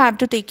 Okay, you have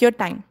to take your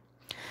time.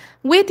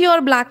 With your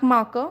black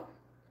marker,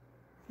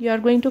 you are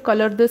going to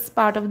color this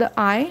part of the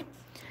eye.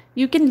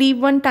 You can leave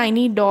one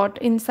tiny dot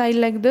inside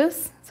like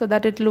this so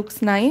that it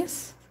looks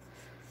nice.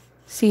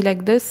 See,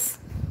 like this.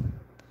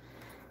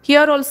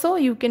 Here also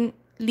you can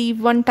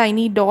leave one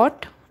tiny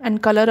dot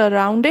and color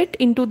around it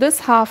into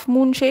this half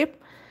moon shape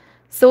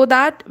so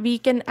that we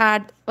can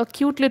add a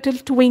cute little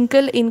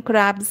twinkle in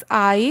crab's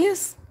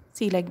eyes.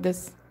 See, like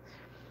this.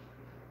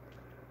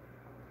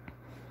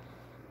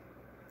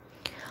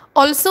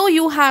 Also,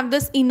 you have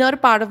this inner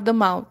part of the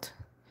mouth.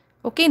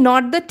 Okay,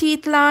 not the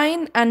teeth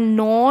line and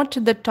not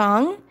the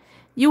tongue.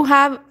 You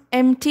have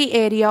empty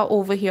area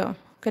over here,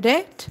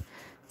 correct?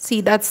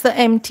 See, that's the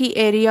empty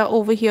area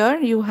over here.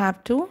 You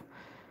have to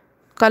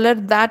color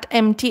that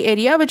empty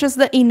area, which is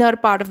the inner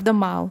part of the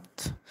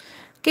mouth.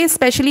 Okay,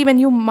 especially when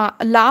you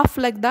laugh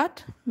like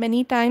that,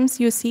 many times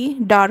you see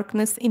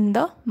darkness in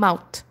the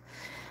mouth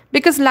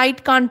because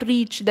light can't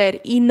reach their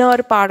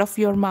inner part of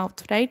your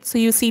mouth, right? So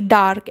you see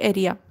dark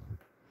area.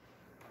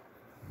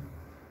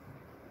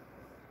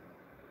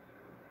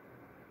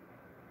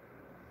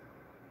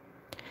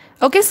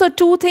 Okay, so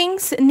two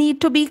things need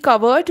to be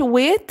covered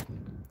with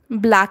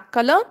black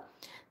color.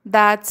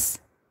 That's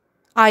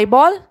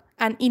eyeball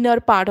and inner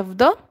part of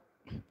the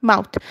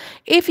mouth.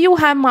 If you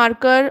have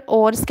marker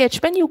or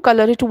sketch pen, you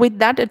color it with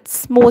that.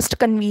 It's most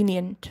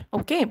convenient.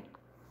 Okay.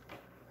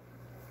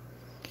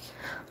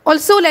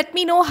 Also, let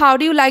me know, how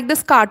do you like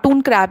this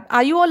cartoon crab?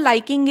 Are you all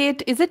liking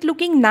it? Is it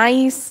looking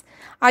nice?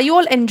 Are you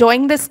all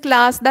enjoying this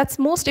class? That's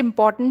most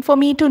important for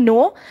me to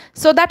know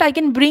so that I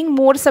can bring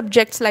more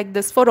subjects like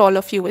this for all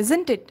of you,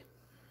 isn't it?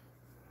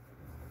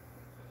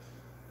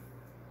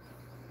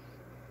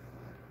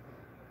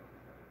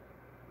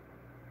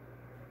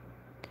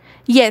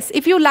 Yes,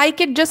 if you like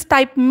it, just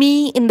type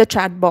me in the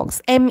chat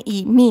box.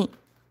 M-E, me.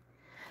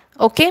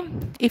 Okay?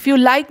 If you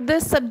like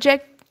this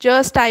subject,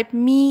 just type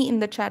me in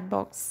the chat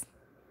box.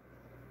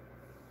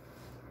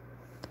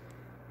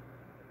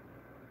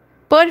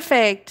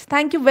 Perfect.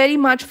 Thank you very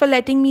much for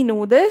letting me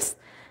know this.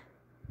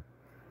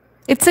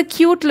 It's a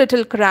cute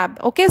little crab.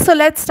 Okay, so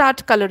let's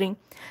start coloring.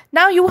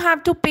 Now you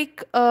have to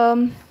pick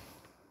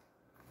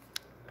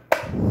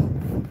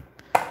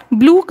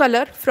blue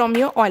color from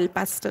your oil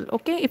pastel.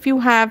 Okay, if you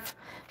have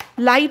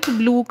light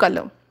blue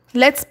color,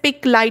 let's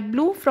pick light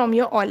blue from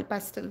your oil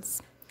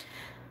pastels.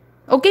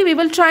 Okay, we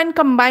will try and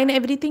combine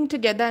everything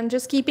together. I'm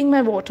just keeping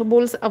my water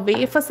bowls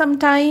away for some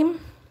time.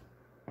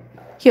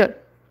 here.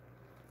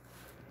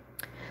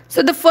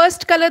 So the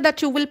first color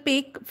that you will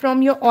pick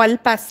from your oil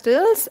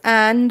pastels,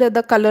 and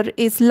the color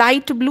is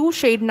light blue,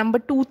 shade number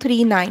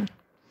 239.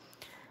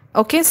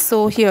 Okay,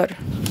 so here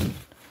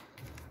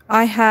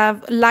I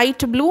have light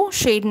blue,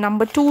 shade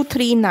number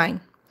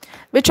 239,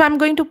 which I'm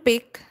going to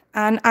pick,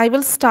 and I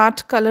will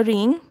start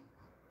coloring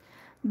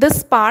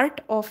this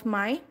part of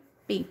my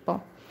paper.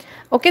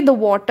 Okay, the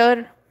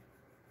water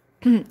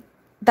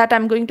that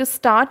I'm going to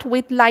start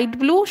with light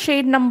blue,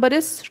 shade number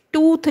is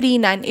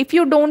 239. If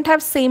you don't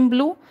have same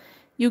blue,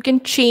 you can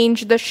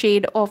change the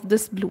shade of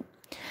this blue.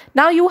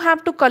 Now you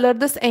have to color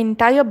this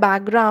entire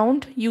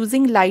background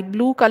using light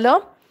blue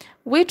color,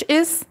 which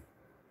is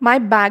my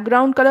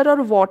background color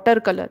or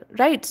watercolor,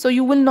 right? So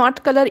you will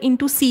not color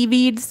into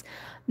seaweeds,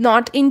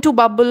 not into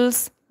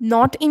bubbles,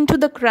 not into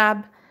the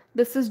crab.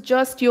 This is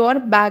just your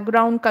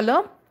background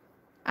color,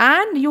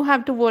 and you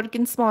have to work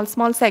in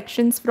small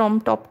sections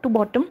from top to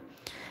bottom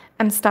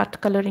and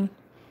start coloring.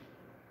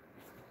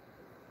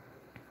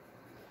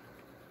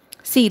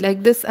 See,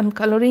 like this, I'm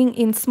coloring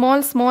in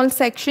small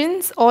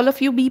sections. All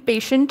of you be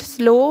patient,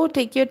 slow,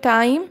 take your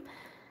time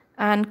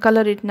and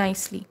color it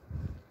nicely.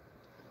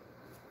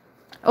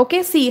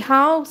 Okay, see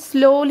how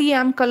slowly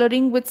I'm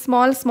coloring with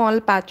small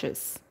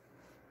patches.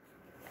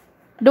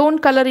 Don't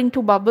color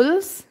into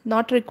bubbles,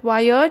 not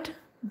required.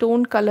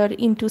 Don't color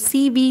into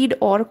seaweed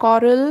or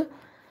coral.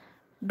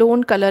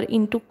 Don't color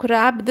into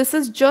crab. This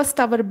is just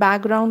our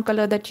background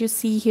color that you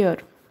see here.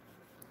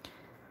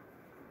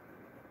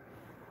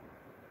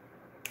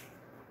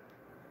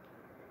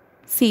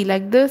 See,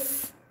 like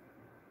this.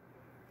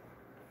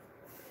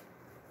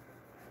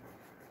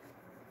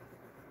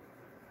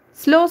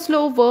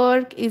 Slow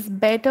work is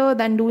better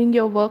than doing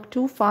your work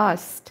too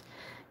fast,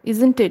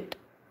 isn't it?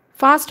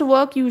 Fast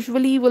work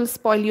usually will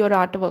spoil your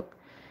artwork.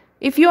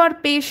 If you are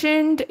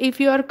patient, if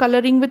you are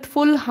coloring with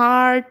full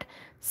heart,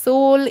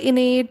 soul in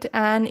it,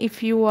 and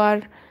if you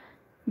are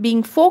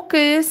being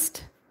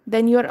focused,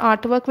 then your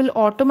artwork will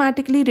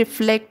automatically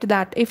reflect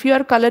that. If you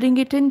are coloring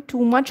it in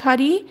too much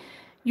hurry,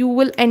 you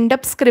will end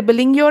up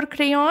scribbling your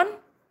crayon,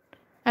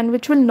 and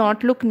which will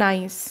not look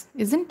nice,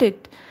 isn't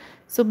it?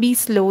 So be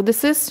slow.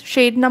 This is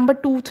shade number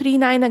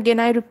 239. Again,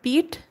 I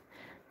repeat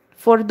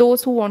for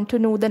those who want to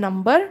know the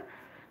number.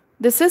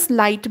 This is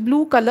light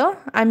blue color.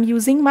 I'm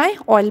using my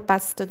oil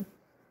pastel.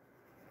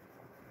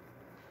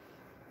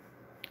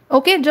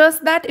 Okay,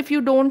 just that if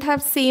you don't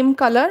have same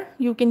color,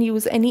 you can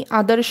use any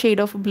other shade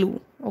of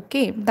blue.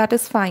 Okay, that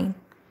is fine.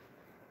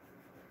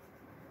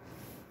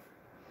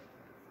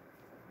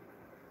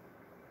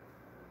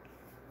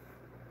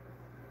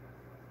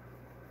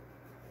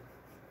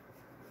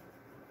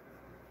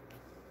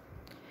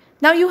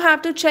 Now you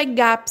have to check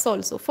gaps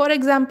also. For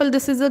example,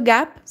 this is a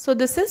gap. So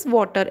this is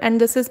water and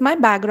this is my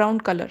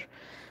background color.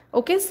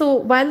 Okay, so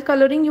while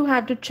coloring, you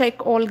have to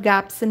check all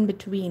gaps in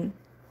between.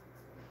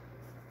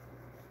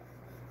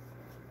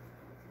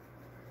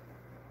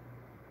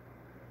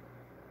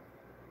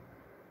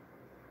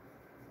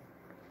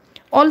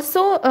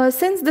 Also,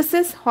 since this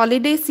is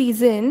holiday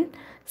season,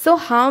 so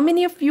how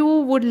many of you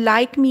would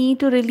like me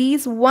to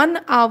release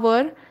 1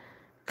 hour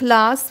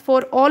class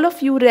for all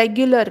of you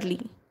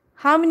regularly?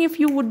 How many of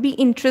you would be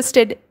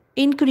interested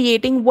in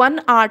creating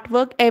one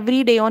artwork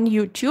every day on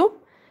YouTube?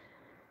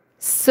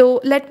 So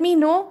let me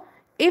know.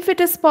 If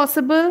it is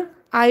possible,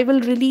 I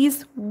will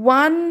release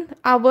 1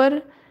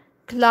 hour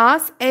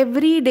class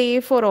every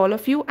day for all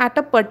of you at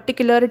a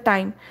particular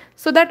time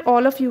so that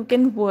all of you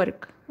can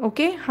work.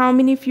 Okay, how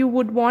many of you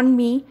would want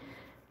me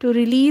to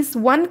release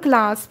one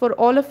class for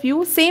all of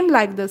you? Same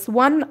like this,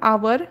 1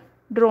 hour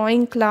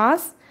drawing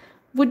class.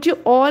 Would you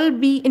all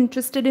be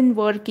interested in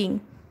working?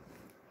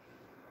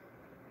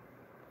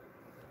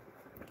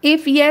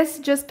 If yes,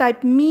 just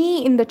type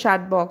me in the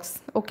chat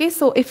box. Okay,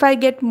 so if I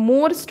get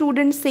more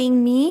students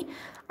saying me,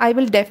 I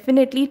will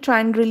definitely try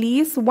and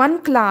release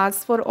one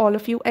class for all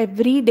of you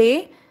every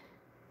day.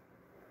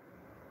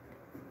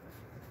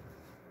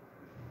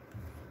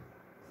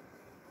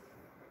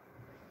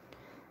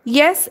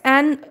 Yes,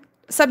 and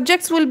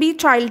subjects will be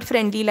child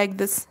friendly like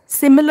this.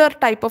 Similar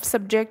type of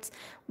subjects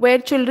where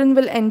children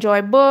will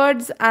enjoy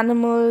birds,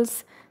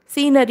 animals,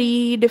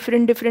 scenery,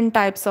 different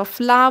types of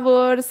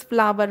flowers,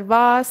 flower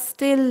vase,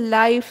 still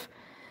life,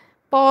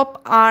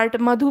 pop art,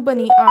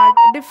 Madhubani art,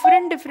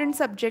 different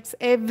subjects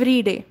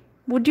every day.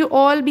 Would you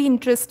all be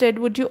interested?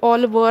 Would you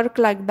all work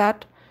like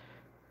that?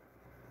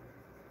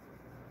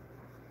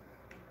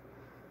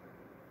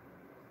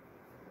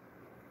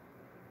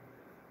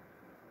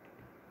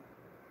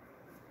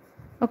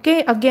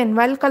 Okay, again,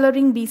 while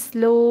coloring, be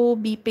slow,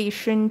 be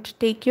patient,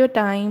 take your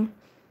time,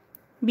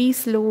 be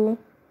slow.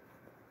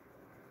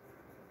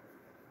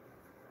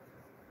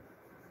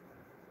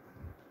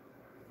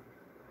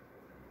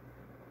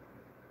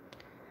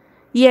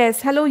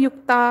 Yes, hello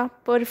Yukta,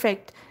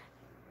 perfect.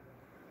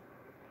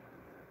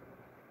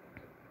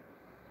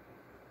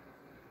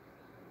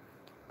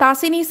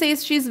 Tasini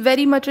says she's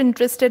very much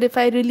interested if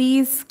I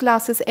release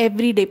classes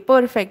every day.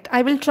 Perfect.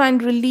 I will try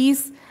and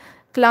release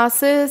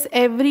classes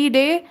every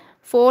day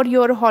for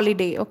your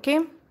holiday,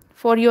 okay?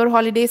 for your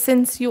holiday.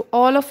 Since you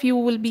all of you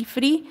will be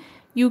free,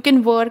 you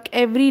can work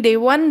every day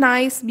one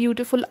nice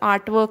beautiful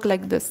artwork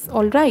like this.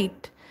 All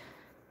right.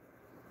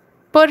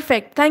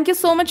 Perfect. Thank you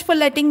so much for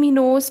letting me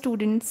know,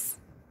 students.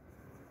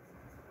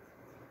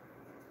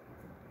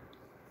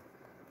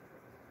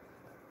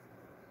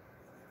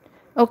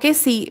 Okay,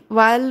 see,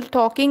 while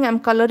talking, I'm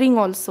coloring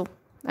also.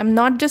 I'm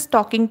not just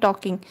talking.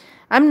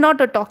 I'm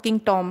not a talking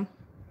Tom.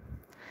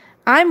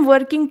 I'm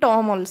working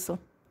Tom also.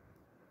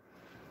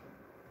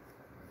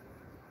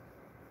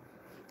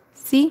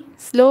 See,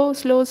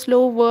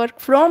 slow work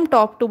from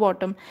top to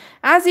bottom.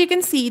 As you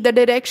can see, the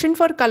direction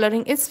for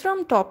coloring is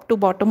from top to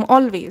bottom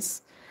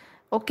always.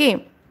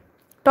 Okay.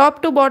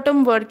 Top to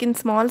bottom work in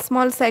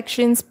small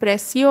sections.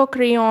 Press your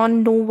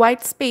crayon. No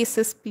white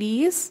spaces,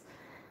 please.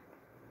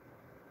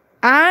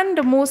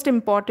 And most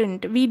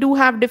important, we do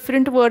have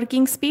different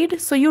working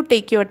speed, so you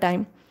take your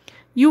time.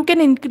 You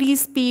can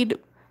increase speed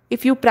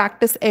if you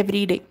practice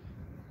every day.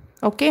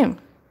 Okay.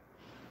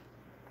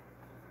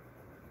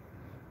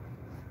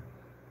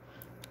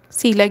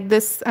 See, like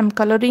this, I'm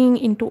coloring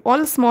into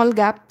all small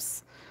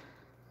gaps.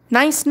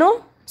 Nice,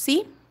 no?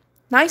 See?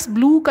 Nice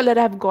blue color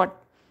I've got.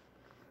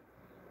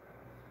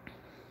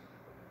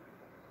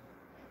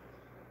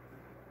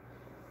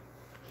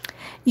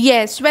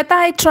 Yes, Shweta,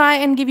 I try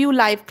and give you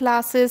live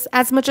classes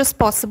as much as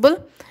possible.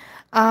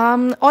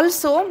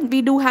 Also,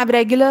 we do have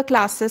regular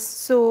classes.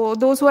 So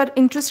those who are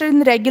interested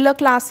in regular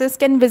classes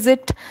can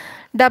visit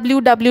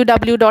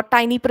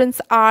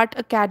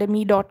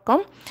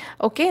www.tinyprinceartacademy.com.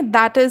 Okay,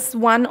 that is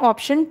one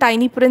option,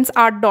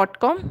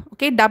 tinyprinceart.com.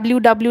 Okay,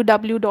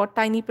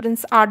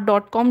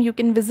 www.tinyprinceart.com you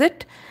can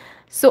visit.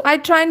 So I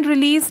try and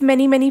release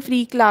many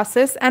free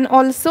classes, and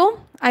also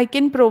I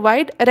can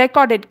provide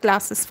recorded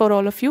classes for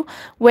all of you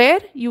where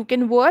you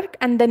can work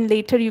and then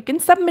later you can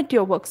submit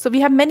your work. So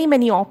we have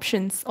many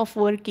options of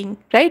working,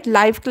 right?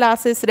 Live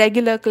classes,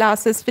 regular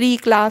classes, free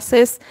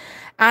classes,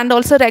 and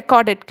also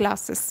recorded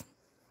classes.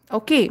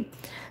 Okay.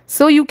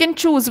 So you can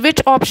choose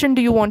which option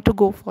do you want to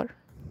go for.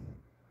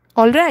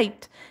 All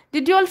right.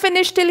 Did you all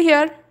finish till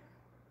here?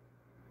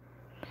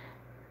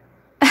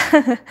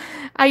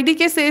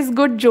 IDK says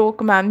good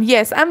joke, ma'am.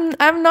 Yes,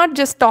 I'm not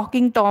just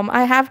talking Tom.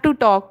 I have to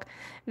talk.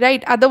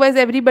 Right, otherwise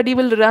everybody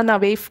will run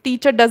away if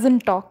teacher doesn't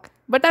talk.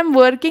 But I'm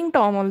working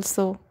Tom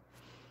also.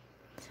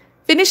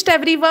 Finished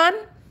everyone?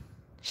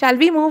 Shall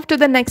we move to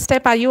the next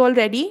step? Are you all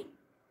ready?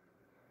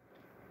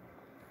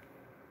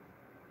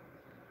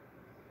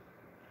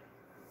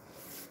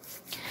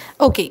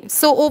 Okay,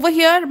 so over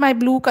here my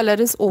blue color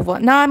is over.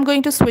 Now I'm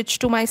going to switch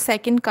to my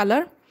second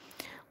color,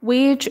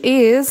 which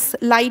is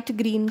light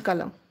green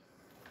color.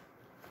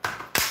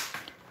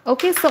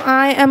 Okay, so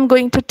I am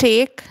going to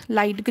take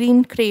light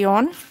green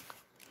crayon.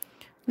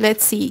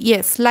 Let's see.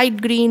 Yes,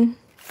 light green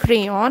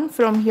crayon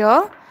from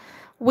here,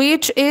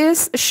 which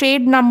is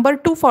shade number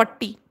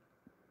 240.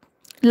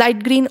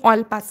 Light green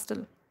oil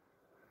pastel.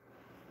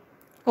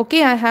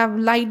 Okay, I have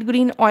light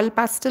green oil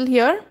pastel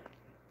here.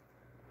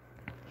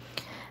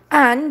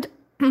 And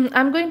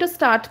I'm going to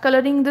start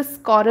coloring this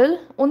coral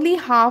only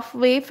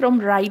halfway from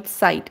right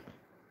side.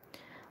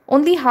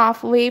 Only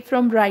halfway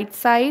from right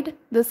side,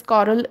 this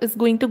coral is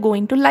going to go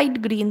into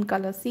light green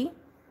color. See?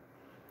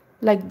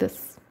 Like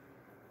this.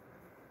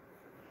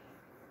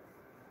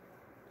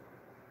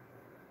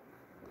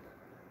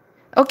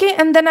 Okay,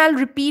 and then I'll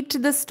repeat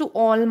this to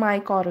all my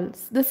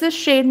corals. This is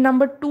shade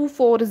number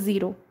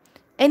 240.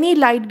 Any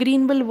light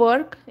green will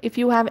work. If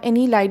you have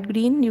any light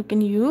green, you can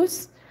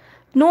use.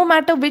 No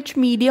matter which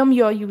medium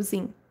you're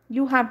using,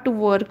 you have to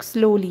work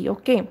slowly,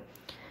 okay?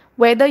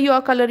 Whether you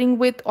are coloring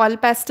with oil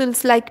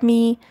pastels like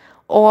me,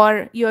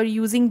 or you're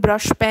using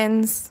brush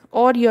pens,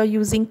 or you're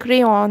using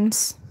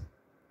crayons,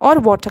 or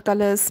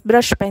watercolors,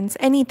 brush pens,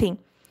 anything.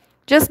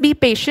 Just be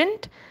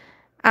patient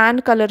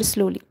and color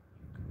slowly.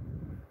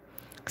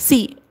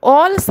 See,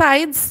 all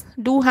sides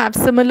do have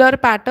similar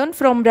pattern.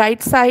 From right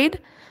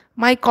side,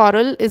 my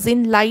coral is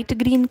in light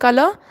green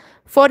color.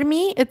 For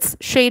me, it's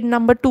shade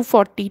number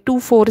 240.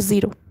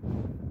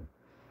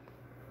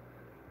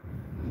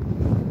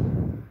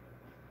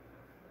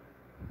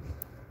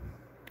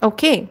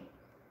 Okay,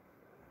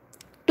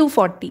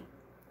 240.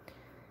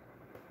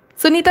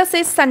 Sunita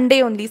says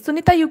Sunday only.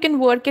 Sunita, you can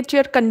work at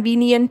your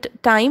convenient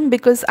time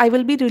because I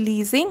will be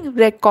releasing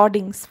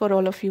recordings for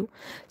all of you.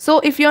 So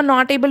if you're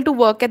not able to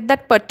work at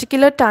that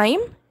particular time,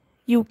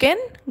 you can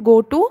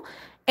go to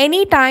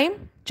any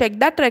time, check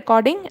that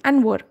recording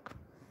and work.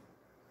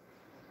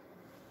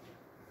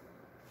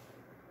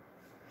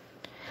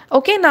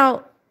 Okay,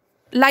 now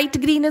light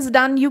green is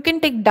done. You can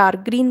take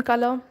dark green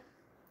color.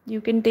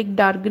 You can take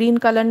dark green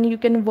color and you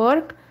can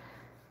work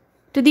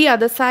to the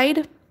other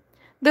side.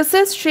 This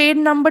is shade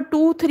number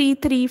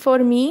 233 for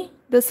me.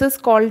 This is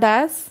called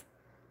as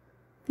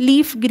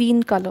leaf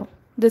green color.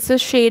 This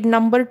is shade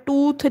number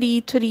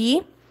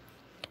 233,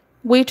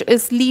 which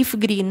is leaf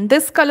green.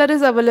 This color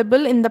is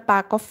available in the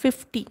pack of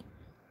 50.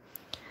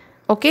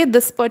 Okay,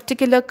 this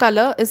particular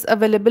color is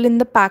available in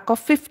the pack of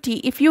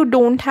 50. If you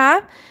don't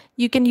have,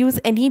 you can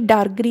use any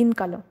dark green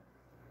color.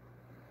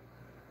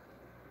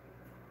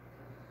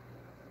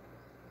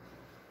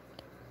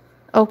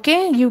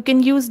 Okay, you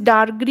can use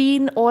dark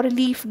green or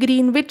leaf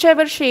green,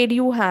 whichever shade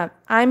you have.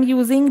 I'm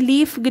using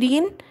leaf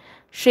green,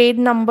 shade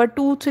number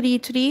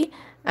 233,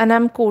 and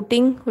I'm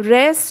coating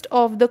rest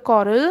of the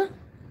coral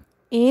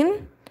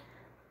in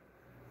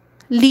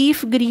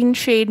leaf green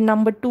shade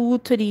number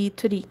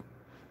 233.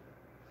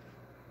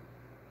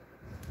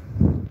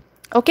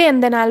 Okay,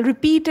 and then I'll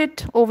repeat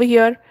it over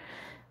here.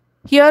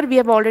 Here we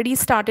have already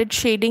started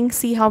shading.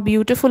 See how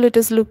beautiful it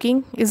is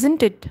looking,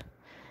 isn't it?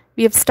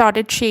 We have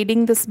started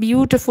shading this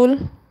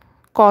beautiful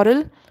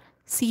coral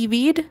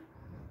seaweed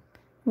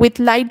with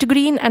light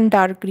green and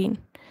dark green.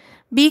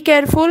 Be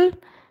careful,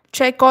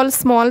 check all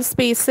small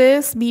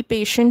spaces, be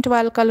patient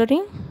while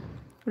coloring,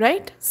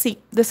 right? See,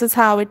 this is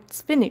how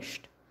it's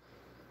finished.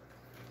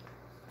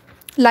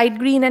 Light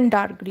green and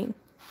dark green.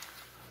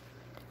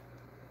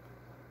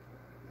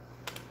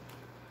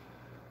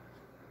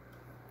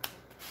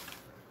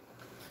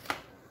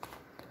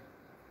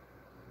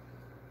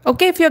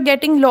 Okay, if you're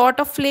getting lot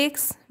of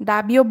flakes,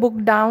 dab your book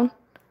down.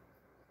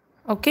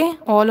 Okay,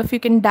 all of you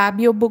can dab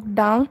your book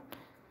down.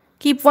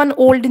 Keep one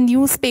old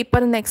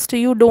newspaper next to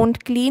you.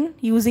 Don't clean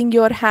using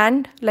your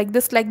hand like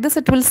this,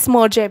 it will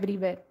smudge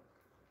everywhere.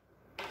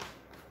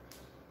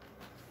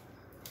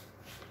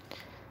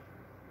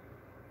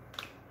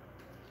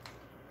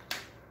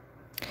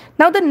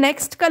 Now the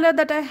next color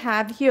that I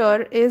have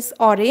here is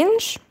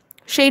orange,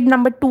 shade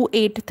number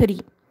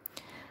 283.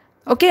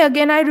 Okay,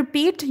 again I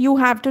repeat, you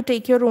have to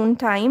take your own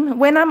time.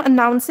 When I'm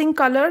announcing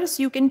colors,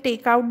 you can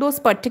take out those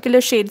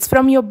particular shades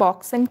from your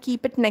box and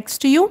keep it next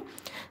to you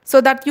so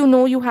that you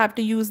know you have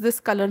to use this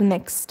color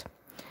next.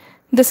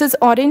 This is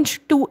orange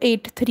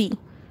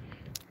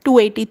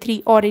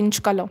 283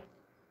 orange color.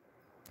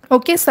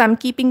 Okay, so I'm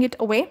keeping it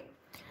away,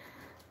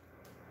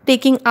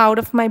 taking out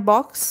of my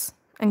box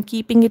and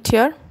keeping it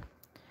here.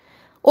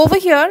 Over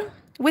here,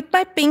 with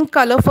my pink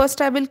color, first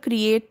I will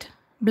create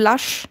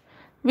blush,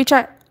 which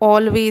I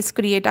always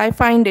create. I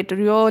find it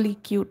really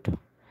cute.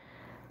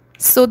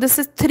 So this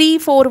is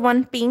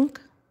 341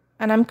 pink,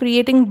 and I'm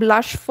creating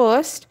blush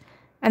first,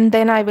 and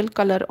then I will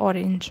color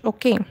orange.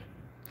 Okay.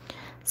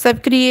 So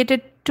I've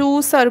created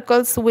 2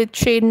 circles with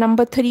shade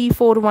number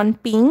 341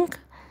 pink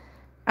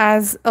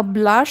as a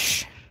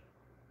blush.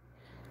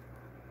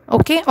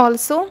 Okay,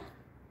 also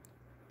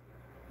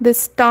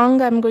this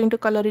tongue, I'm going to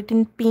color it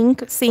in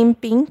pink, same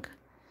pink,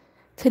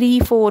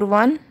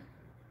 341,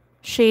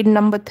 shade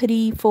number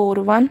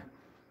 341,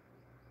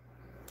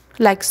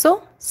 like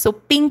so. So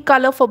pink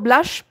color for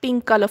blush,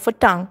 pink color for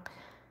tongue.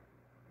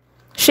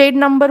 Shade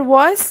number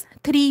was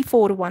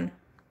 341.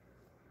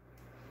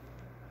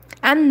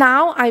 And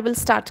now I will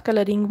start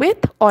coloring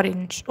with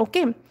orange.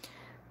 Okay.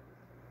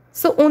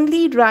 So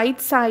only right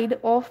side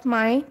of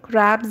my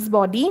crab's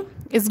body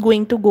is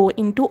going to go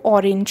into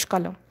orange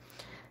color.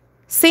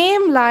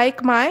 Same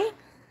like my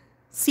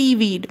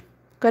seaweed,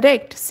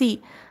 correct?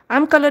 See,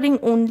 I'm coloring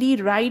only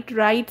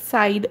right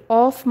side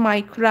of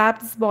my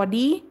crab's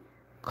body,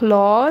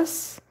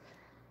 claws,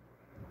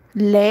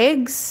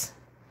 legs,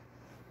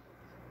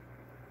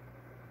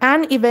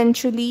 and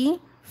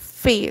eventually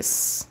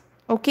face.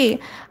 Okay,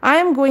 I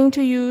am going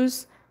to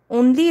use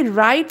only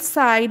right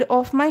side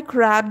of my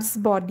crab's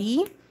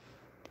body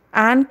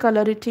and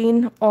color it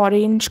in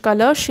orange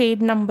color.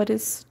 Shade number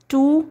is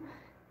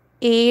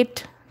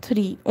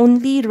 283.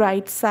 Only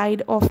right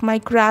side of my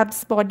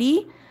crab's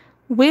body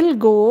will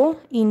go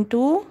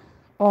into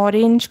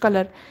orange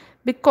color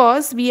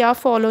because we are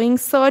following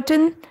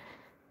certain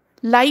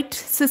light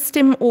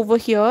system over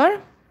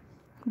here.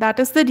 That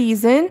is the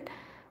reason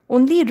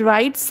only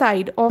right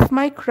side of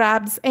my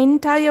crab's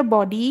entire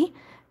body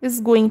is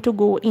going to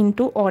go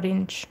into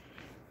orange.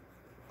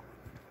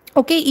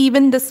 Okay,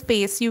 even this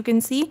face, you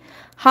can see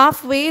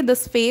halfway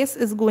this face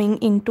is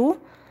going into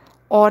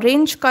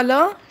orange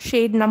color.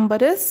 Shade number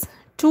is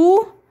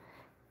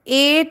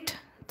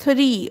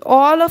 283.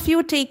 All of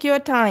you take your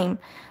time.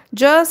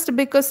 Just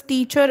because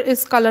teacher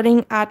is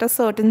coloring at a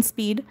certain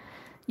speed,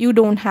 you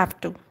don't have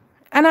to.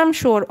 And I'm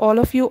sure all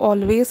of you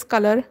always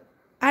color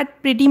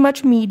at pretty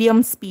much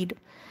medium speed.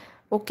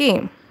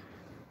 Okay.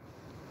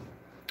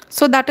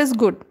 So that is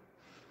good.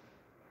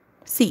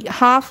 See,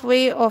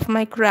 halfway of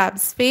my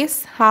crab's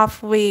face,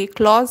 halfway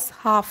claws,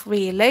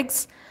 halfway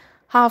legs,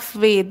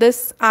 halfway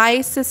this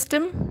eye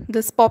system,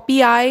 this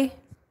poppy eye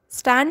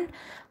stand,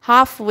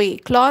 halfway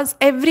claws,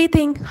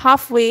 everything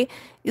halfway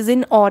is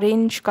in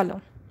orange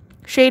color.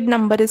 Shade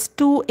number is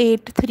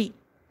 283.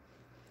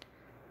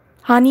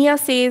 Hania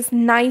says,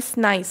 nice,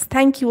 nice.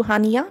 Thank you,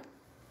 Hania.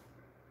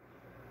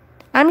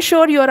 I'm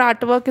sure your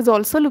artwork is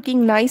also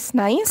looking nice,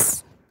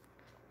 nice.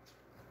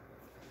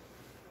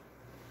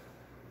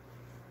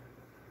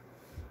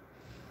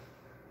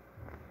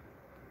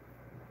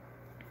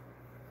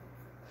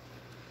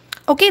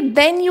 Okay,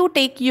 then you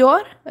take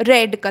your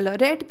red color.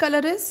 Red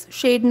color is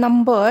shade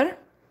number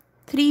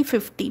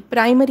 350,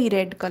 primary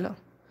red color.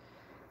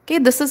 Okay,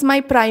 this is my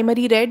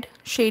primary red,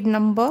 shade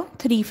number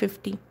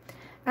 350.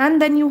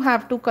 And then you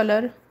have to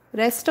color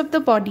rest of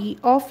the body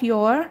of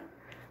your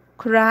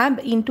crab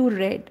into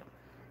red.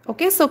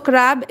 Okay, so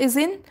crab is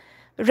in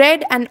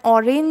Red and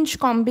orange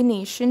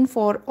combination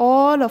for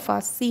all of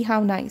us. See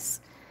how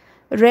nice.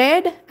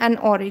 Red and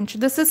orange.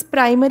 This is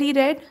primary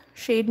red,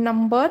 shade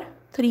number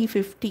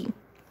 350.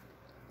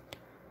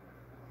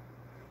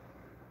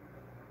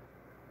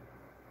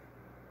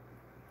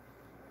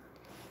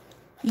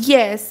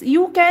 Yes,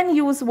 you can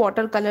use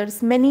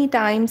watercolors many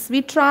times.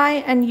 We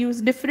try and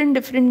use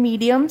different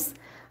mediums.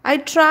 I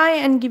try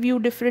and give you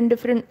different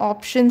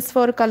options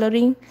for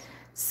coloring.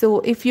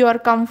 So if you are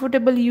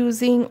comfortable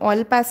using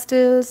oil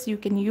pastels, you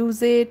can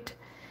use it.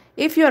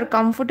 If you are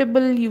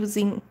comfortable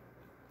using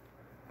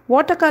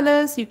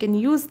watercolors, you can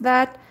use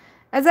that.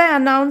 As I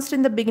announced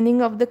in the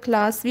beginning of the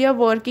class, we are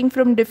working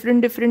from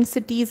different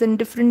cities and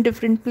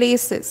different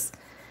places.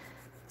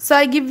 So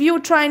I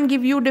try and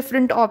give you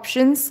different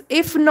options.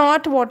 If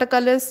not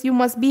watercolors, you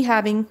must be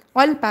having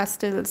oil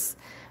pastels,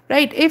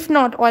 right? If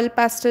not oil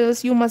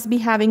pastels, you must be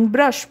having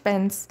brush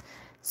pens.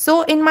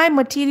 So in my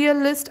material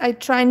list, I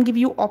try and give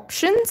you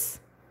options,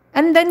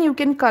 and then you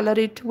can color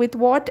it with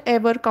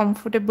whatever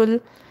comfortable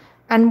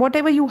and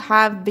whatever you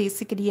have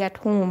basically at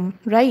home,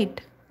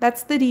 right?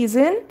 That's the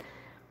reason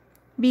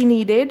we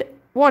needed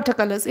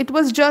watercolors. It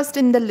was just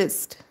in the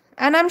list.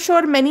 And I'm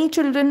sure many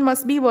children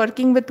must be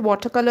working with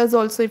watercolors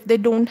also if they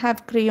don't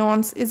have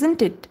crayons,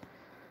 isn't it?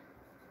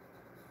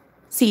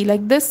 See,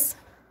 like this,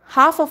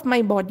 half of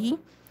my body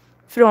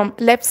from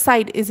left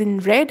side is in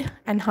red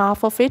and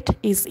half of it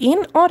is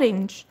in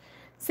orange.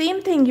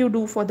 Same thing you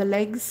do for the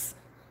legs.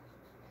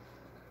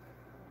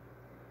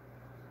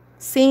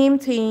 Same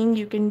thing,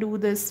 you can do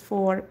this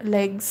for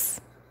legs.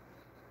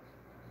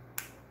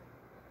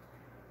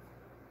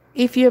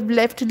 If you have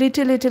left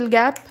little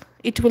gap,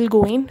 it will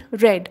go in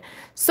red,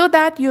 so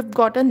that you've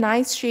got a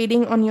nice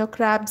shading on your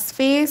crab's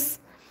face,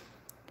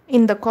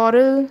 in the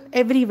coral,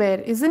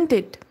 everywhere, isn't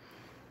it?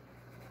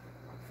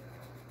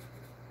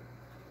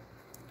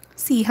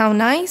 See how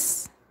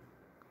nice.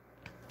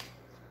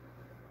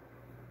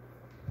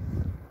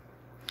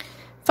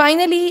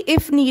 Finally,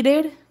 if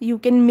needed, you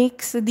can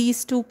mix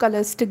these two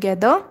colors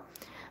together.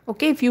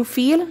 Okay, if you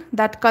feel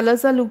that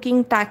colors are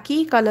looking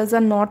tacky, colors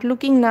are not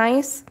looking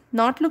nice,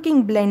 not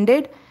looking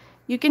blended,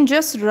 you can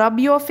just rub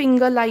your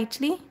finger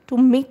lightly to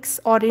mix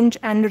orange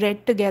and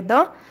red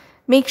together.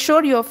 Make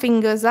sure your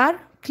fingers are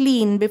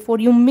clean before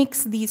you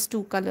mix these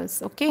two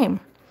colors, okay?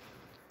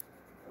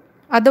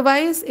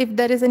 Otherwise, if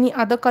there is any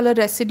other color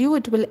residue,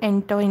 it will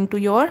enter into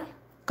your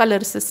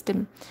color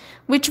system,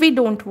 which we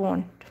don't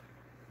want.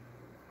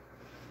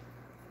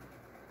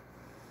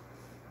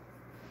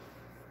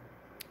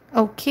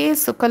 Okay,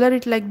 so color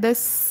it like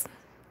this.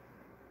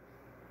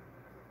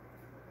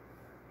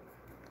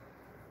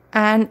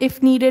 And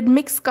if needed,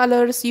 mix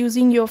colors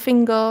using your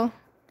finger.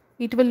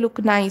 It will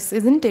look nice,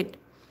 isn't it?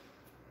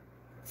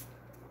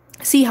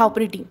 See how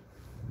pretty.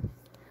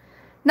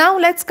 Now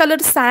let's color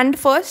sand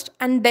first,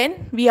 and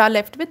then we are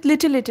left with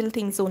little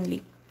things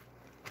only.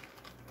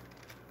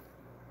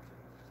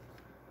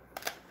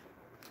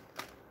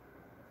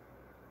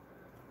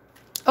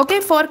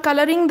 Okay, for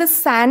coloring the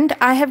sand,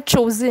 I have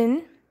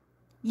chosen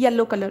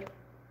yellow color.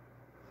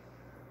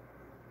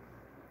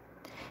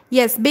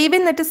 Yes,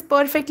 Bavin, that is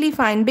perfectly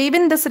fine.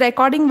 Bavin, this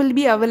recording will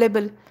be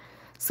available.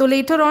 So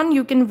later on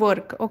you can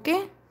work,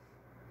 okay?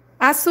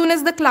 As soon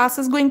as the class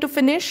is going to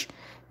finish,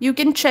 you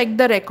can check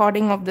the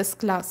recording of this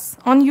class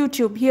on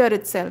YouTube here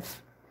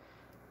itself.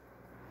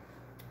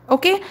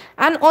 Okay,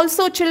 and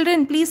also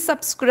children, please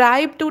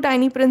subscribe to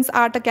Tiny Prince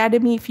Art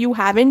Academy if you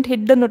haven't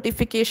hit the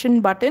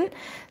notification button,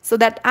 so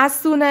that as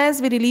soon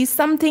as we release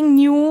something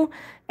new,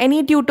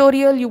 any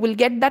tutorial, you will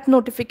get that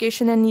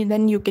notification and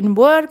then you can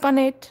work on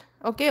it.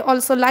 Okay,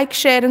 also like,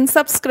 share and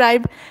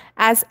subscribe,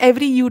 as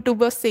every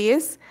YouTuber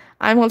says.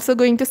 I'm also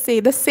going to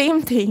say the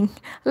same thing.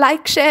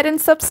 Like, share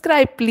and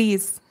subscribe,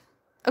 please.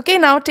 Okay,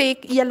 now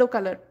take yellow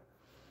color.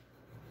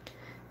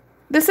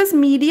 This is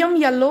medium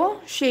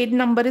yellow, shade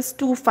number is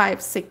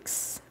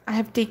 256. I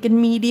have taken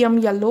medium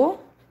yellow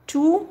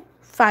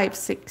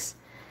 256.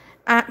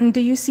 And do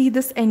you see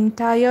this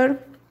entire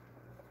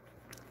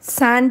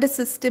sand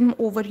system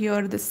over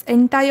here? This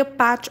entire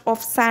patch of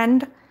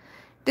sand,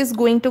 it is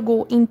going to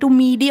go into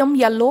medium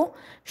yellow.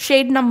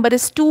 Shade number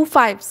is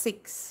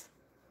 256.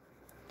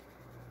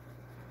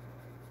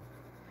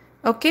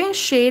 Okay,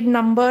 shade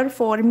number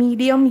for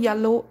medium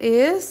yellow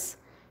is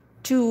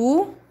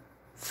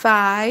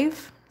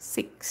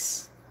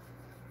 256.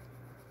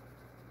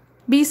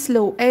 Be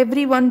slow.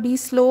 Everyone be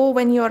slow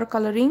when you are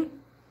coloring.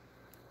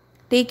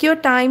 Take your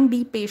time,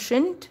 be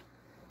patient.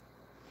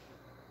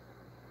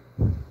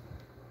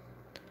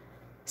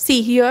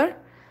 See here,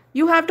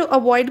 you have to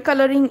avoid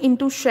coloring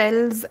into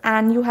shells,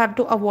 and you have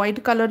to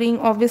avoid coloring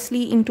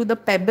obviously into the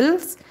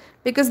pebbles,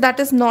 because that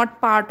is not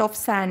part of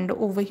sand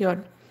over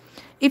here.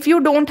 If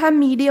you don't have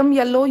medium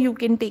yellow, you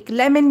can take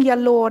lemon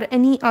yellow or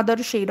any other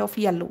shade of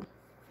yellow.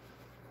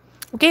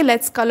 Okay,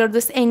 let's color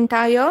this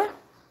entire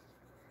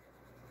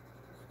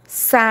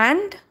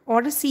sand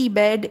or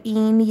seabed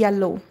in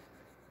yellow.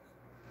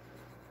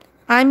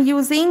 I'm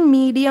using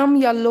medium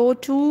yellow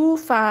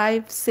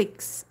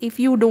 256. If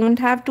you don't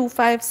have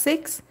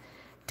 256,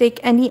 take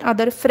any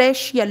other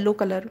fresh yellow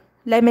color.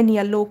 lemon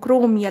yellow,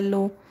 chrome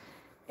yellow,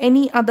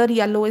 any other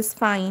yellow is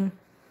fine.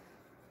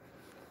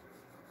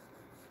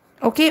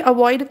 Okay,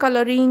 avoid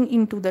coloring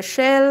into the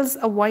shells,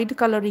 avoid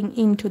coloring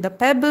into the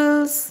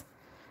pebbles.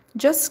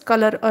 Just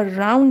color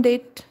around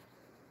it.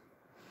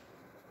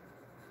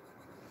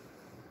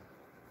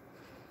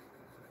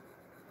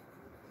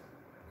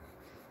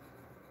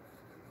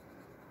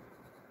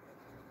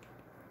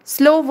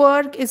 Slow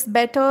work is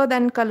better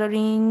than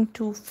coloring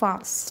too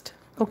fast.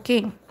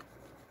 Okay.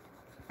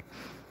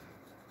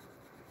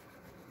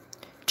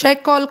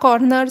 Check all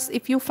corners.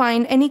 If you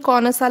find any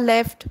corners are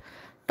left,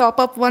 top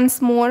up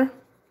once more.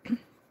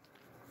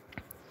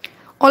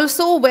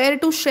 Also, where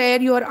to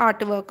share your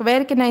artwork?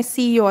 Where can I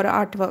see your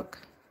artwork?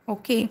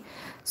 Okay.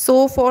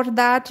 So for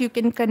that, you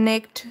can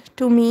connect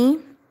to me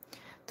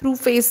through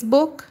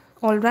Facebook.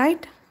 All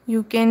right.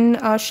 You can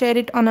share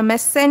it on a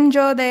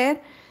messenger there.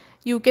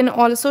 You can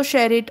also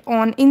share it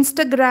on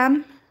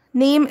Instagram.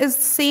 Name is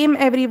same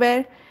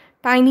everywhere.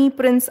 Tiny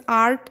Prince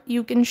Art.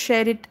 You can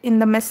share it in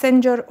the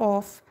messenger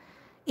of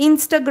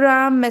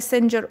Instagram,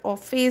 messenger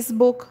of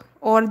Facebook,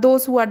 or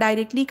those who are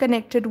directly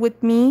connected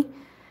with me.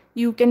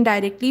 You can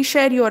directly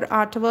share your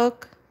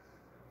artwork.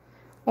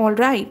 All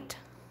right.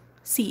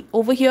 See,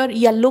 over here,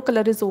 yellow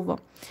color is over.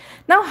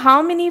 Now,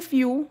 how many of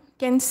you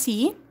can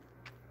see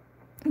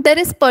there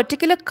is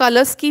particular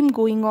color scheme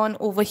going on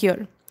over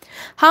here?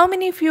 How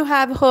many of you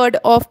have heard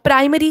of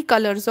primary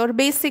colors or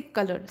basic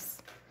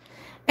colors?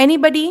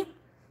 Anybody?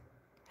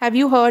 Have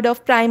you heard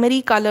of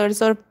primary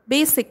colors or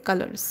basic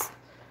colors?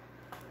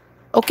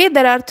 Okay,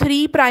 there are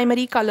 3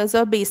 primary colors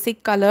or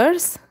basic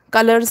colors.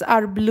 Colors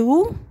are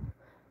blue,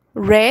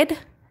 red,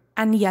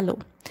 and yellow.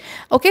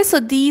 Okay, so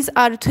these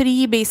are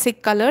 3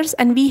 basic colors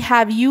and we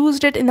have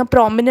used it in a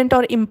prominent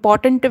or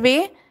important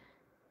way.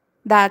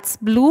 That's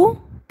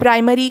blue,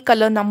 primary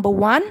color number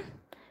 1,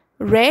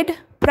 red,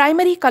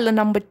 primary color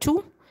number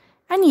 2,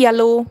 and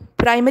yellow,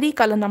 primary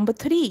color number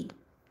 3.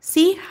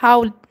 See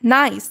how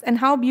nice and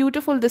how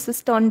beautiful this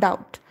is turned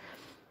out.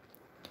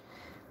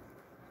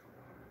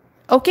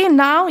 Okay,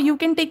 now you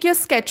can take your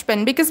sketch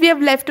pen because we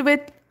have left with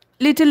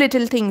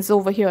little things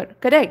over here,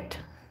 correct?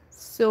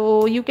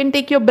 So you can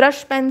take your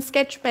brush pens,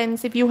 sketch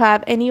pens if you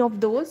have any of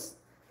those.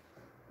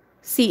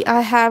 See,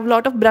 I have a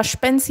lot of brush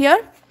pens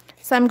here.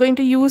 So I'm going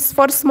to use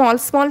for small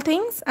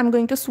things. I'm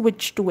going to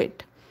switch to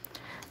it.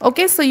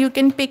 Okay, so you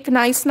can pick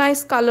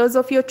nice colors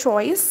of your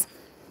choice.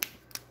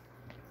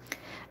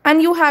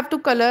 And you have to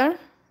color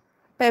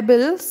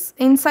pebbles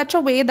in such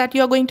a way that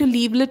you are going to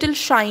leave little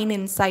shine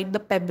inside the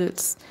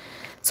pebbles.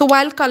 So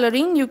while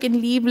coloring, you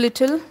can leave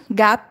little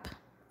gap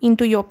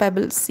into your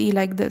pebbles. See,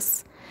 like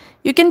this.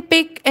 You can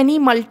pick any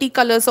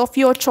multicolors of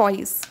your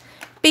choice.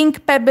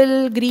 Pink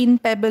pebble, green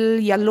pebble,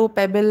 yellow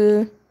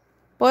pebble,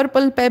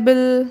 purple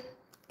pebble,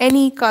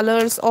 any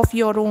colors of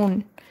your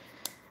own.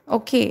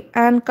 Okay,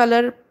 and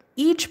color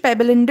each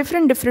pebble in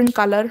different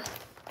color.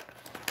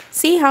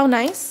 See how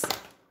nice?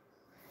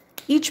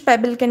 Each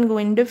pebble can go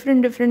in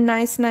different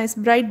nice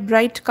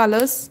bright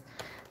colors.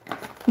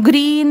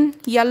 Green,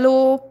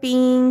 yellow,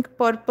 pink,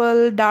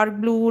 purple, dark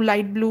blue,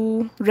 light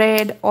blue,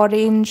 red,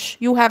 orange.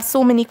 You have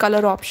so many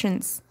color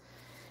options,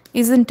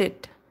 isn't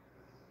it?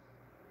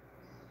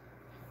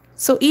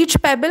 So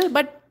each pebble,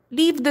 but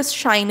leave this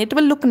shine. It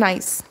will look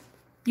nice.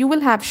 You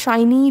will have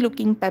shiny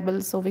looking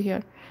pebbles over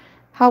here.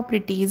 How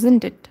pretty,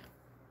 isn't it?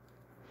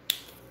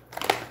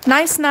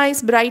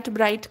 Nice,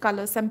 bright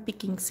colors I'm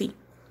picking. See.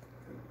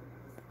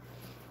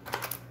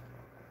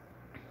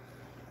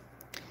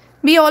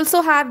 We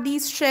also have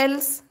these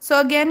shells. So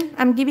again,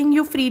 I'm giving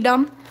you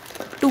freedom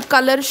to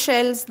color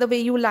shells the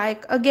way you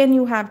like. Again,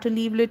 you have to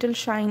leave little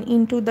shine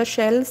into the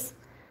shells.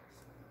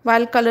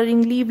 While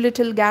coloring, leave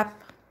little gap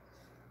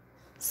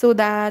so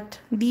that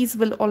these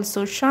will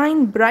also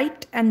shine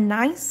bright and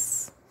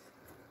nice.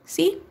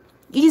 See?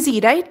 Easy,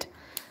 right?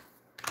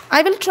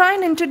 I will try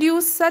and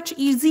introduce such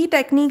easy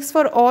techniques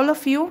for all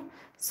of you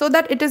so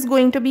that it is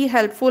going to be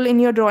helpful in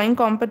your drawing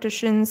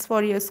competitions,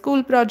 for your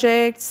school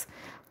projects,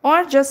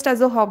 or just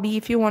as a hobby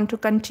if you want to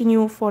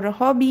continue for a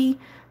hobby,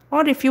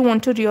 or if you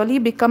want to really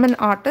become an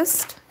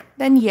artist,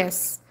 then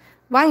yes,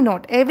 why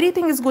not?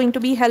 Everything is going to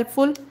be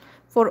helpful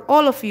for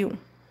all of you.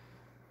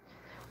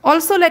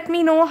 Also, let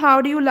me know,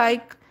 how do you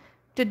like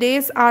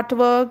today's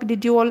artwork?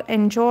 Did you all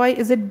enjoy?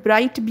 Is it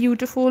bright,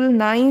 beautiful,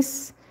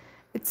 nice?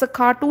 It's a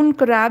cartoon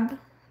crab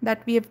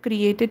that we have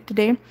created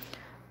today.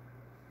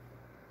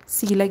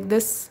 See, like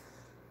this.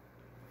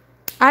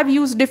 I've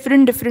used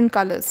different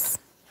colors.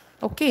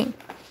 Okay.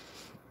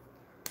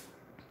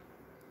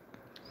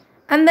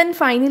 And then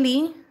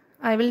finally,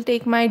 I will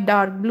take my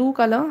dark blue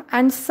color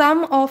and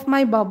some of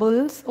my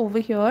bubbles over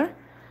here,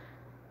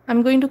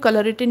 I'm going to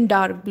color it in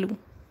dark blue.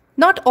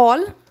 Not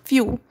all,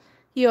 few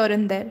here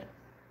and there.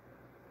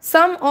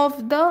 Some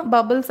of the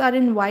bubbles are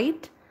in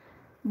white,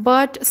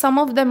 but some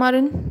of them are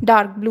in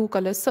dark blue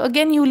color. So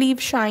again, you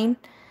leave shine.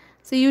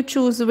 So you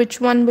choose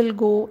which one will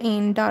go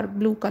in dark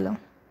blue color.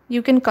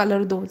 You can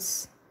color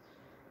those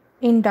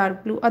in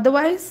dark blue.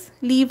 Otherwise,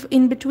 leave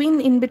in between,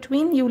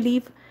 you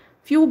leave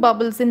few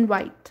bubbles in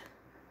white.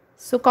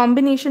 So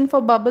combination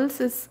for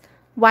bubbles is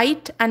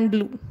white and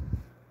blue.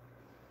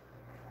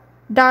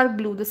 Dark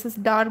blue. This is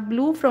dark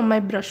blue from my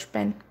brush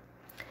pen.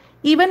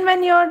 Even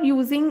when you're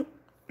using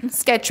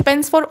sketch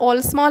pens for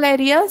all small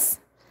areas,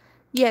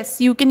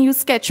 yes, you can use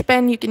sketch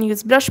pen, you can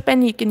use brush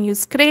pen, you can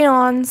use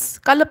crayons,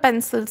 color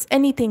pencils,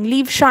 anything.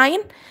 Leave shine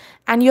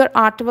and your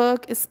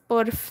artwork is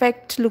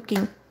perfect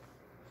looking.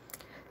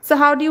 So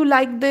how do you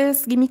like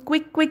this? Give me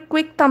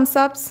quick thumbs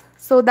ups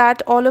so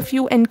that all of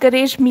you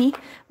encourage me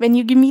when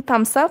you give me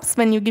thumbs ups,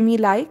 when you give me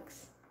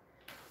likes.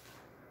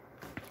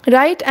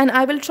 Right? And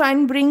I will try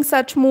and bring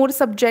such more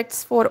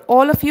subjects for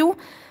all of you.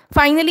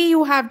 Finally,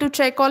 you have to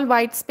check all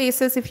white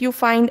spaces. If you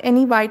find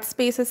any white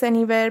spaces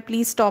anywhere,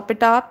 please top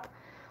it up.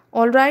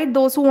 All right,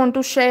 those who want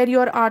to share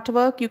your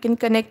artwork, you can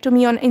connect to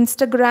me on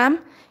Instagram.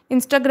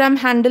 Instagram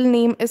handle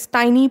name is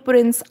Tiny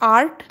Prince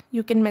Art.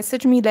 You can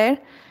message me there.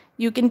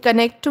 You can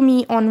connect to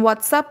me on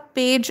WhatsApp.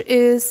 Page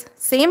is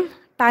same,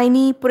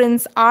 Tiny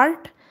Prince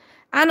Art.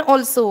 And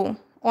also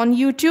on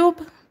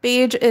YouTube,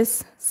 page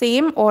is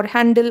same, or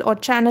handle or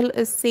channel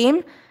is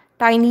same,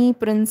 Tiny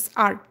Prince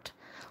Art.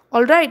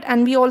 All right,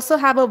 and we also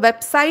have a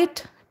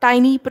website,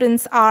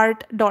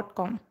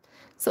 tinyprinceart.com.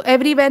 So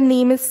everywhere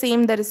name is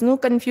same, there is no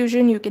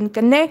confusion. You can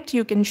connect,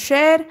 you can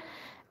share,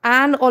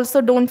 and also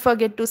don't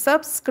forget to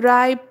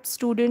subscribe,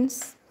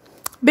 students.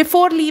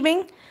 Before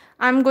leaving,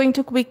 I'm going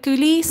to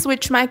quickly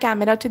switch my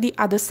camera to the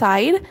other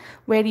side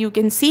where you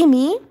can see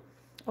me.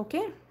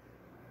 Okay.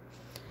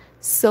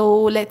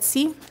 So let's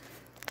see.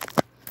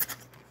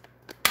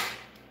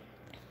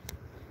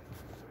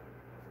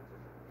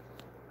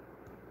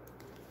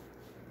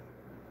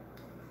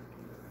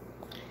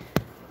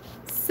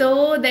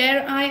 So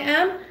there I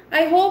am.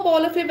 I hope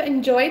all of you have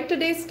enjoyed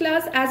today's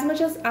class as much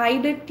as I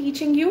did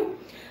teaching you.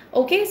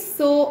 Okay,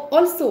 so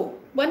also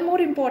one more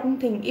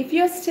important thing. If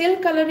you're still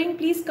coloring,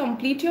 please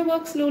complete your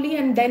work slowly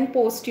and then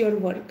post your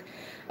work.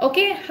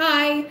 Okay,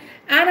 hi.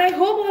 And I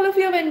hope all of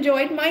you have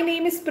enjoyed. My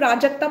name is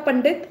Prajakta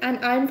Pandit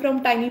and I'm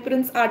from Tiny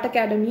Prince Art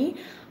Academy.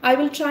 I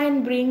will try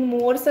and bring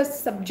more such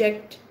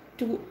subject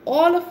to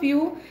all of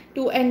you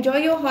to enjoy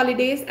your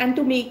holidays and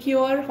to make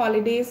your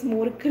holidays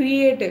more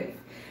creative.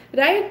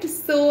 Right,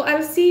 so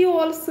I'll see you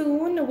all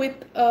soon with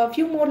a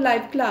few more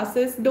live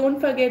classes. Don't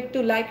forget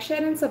to like,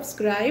 share and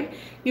subscribe.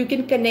 You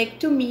can connect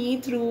to me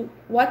through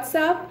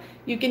WhatsApp.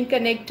 You can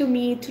connect to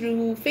me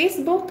through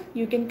Facebook.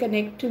 You can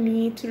connect to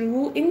me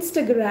through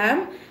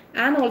Instagram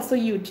and also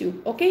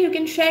YouTube. Okay, you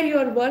can share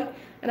your work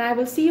and I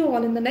will see you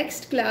all in the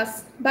next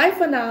class. Bye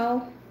for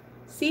now.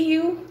 See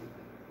you.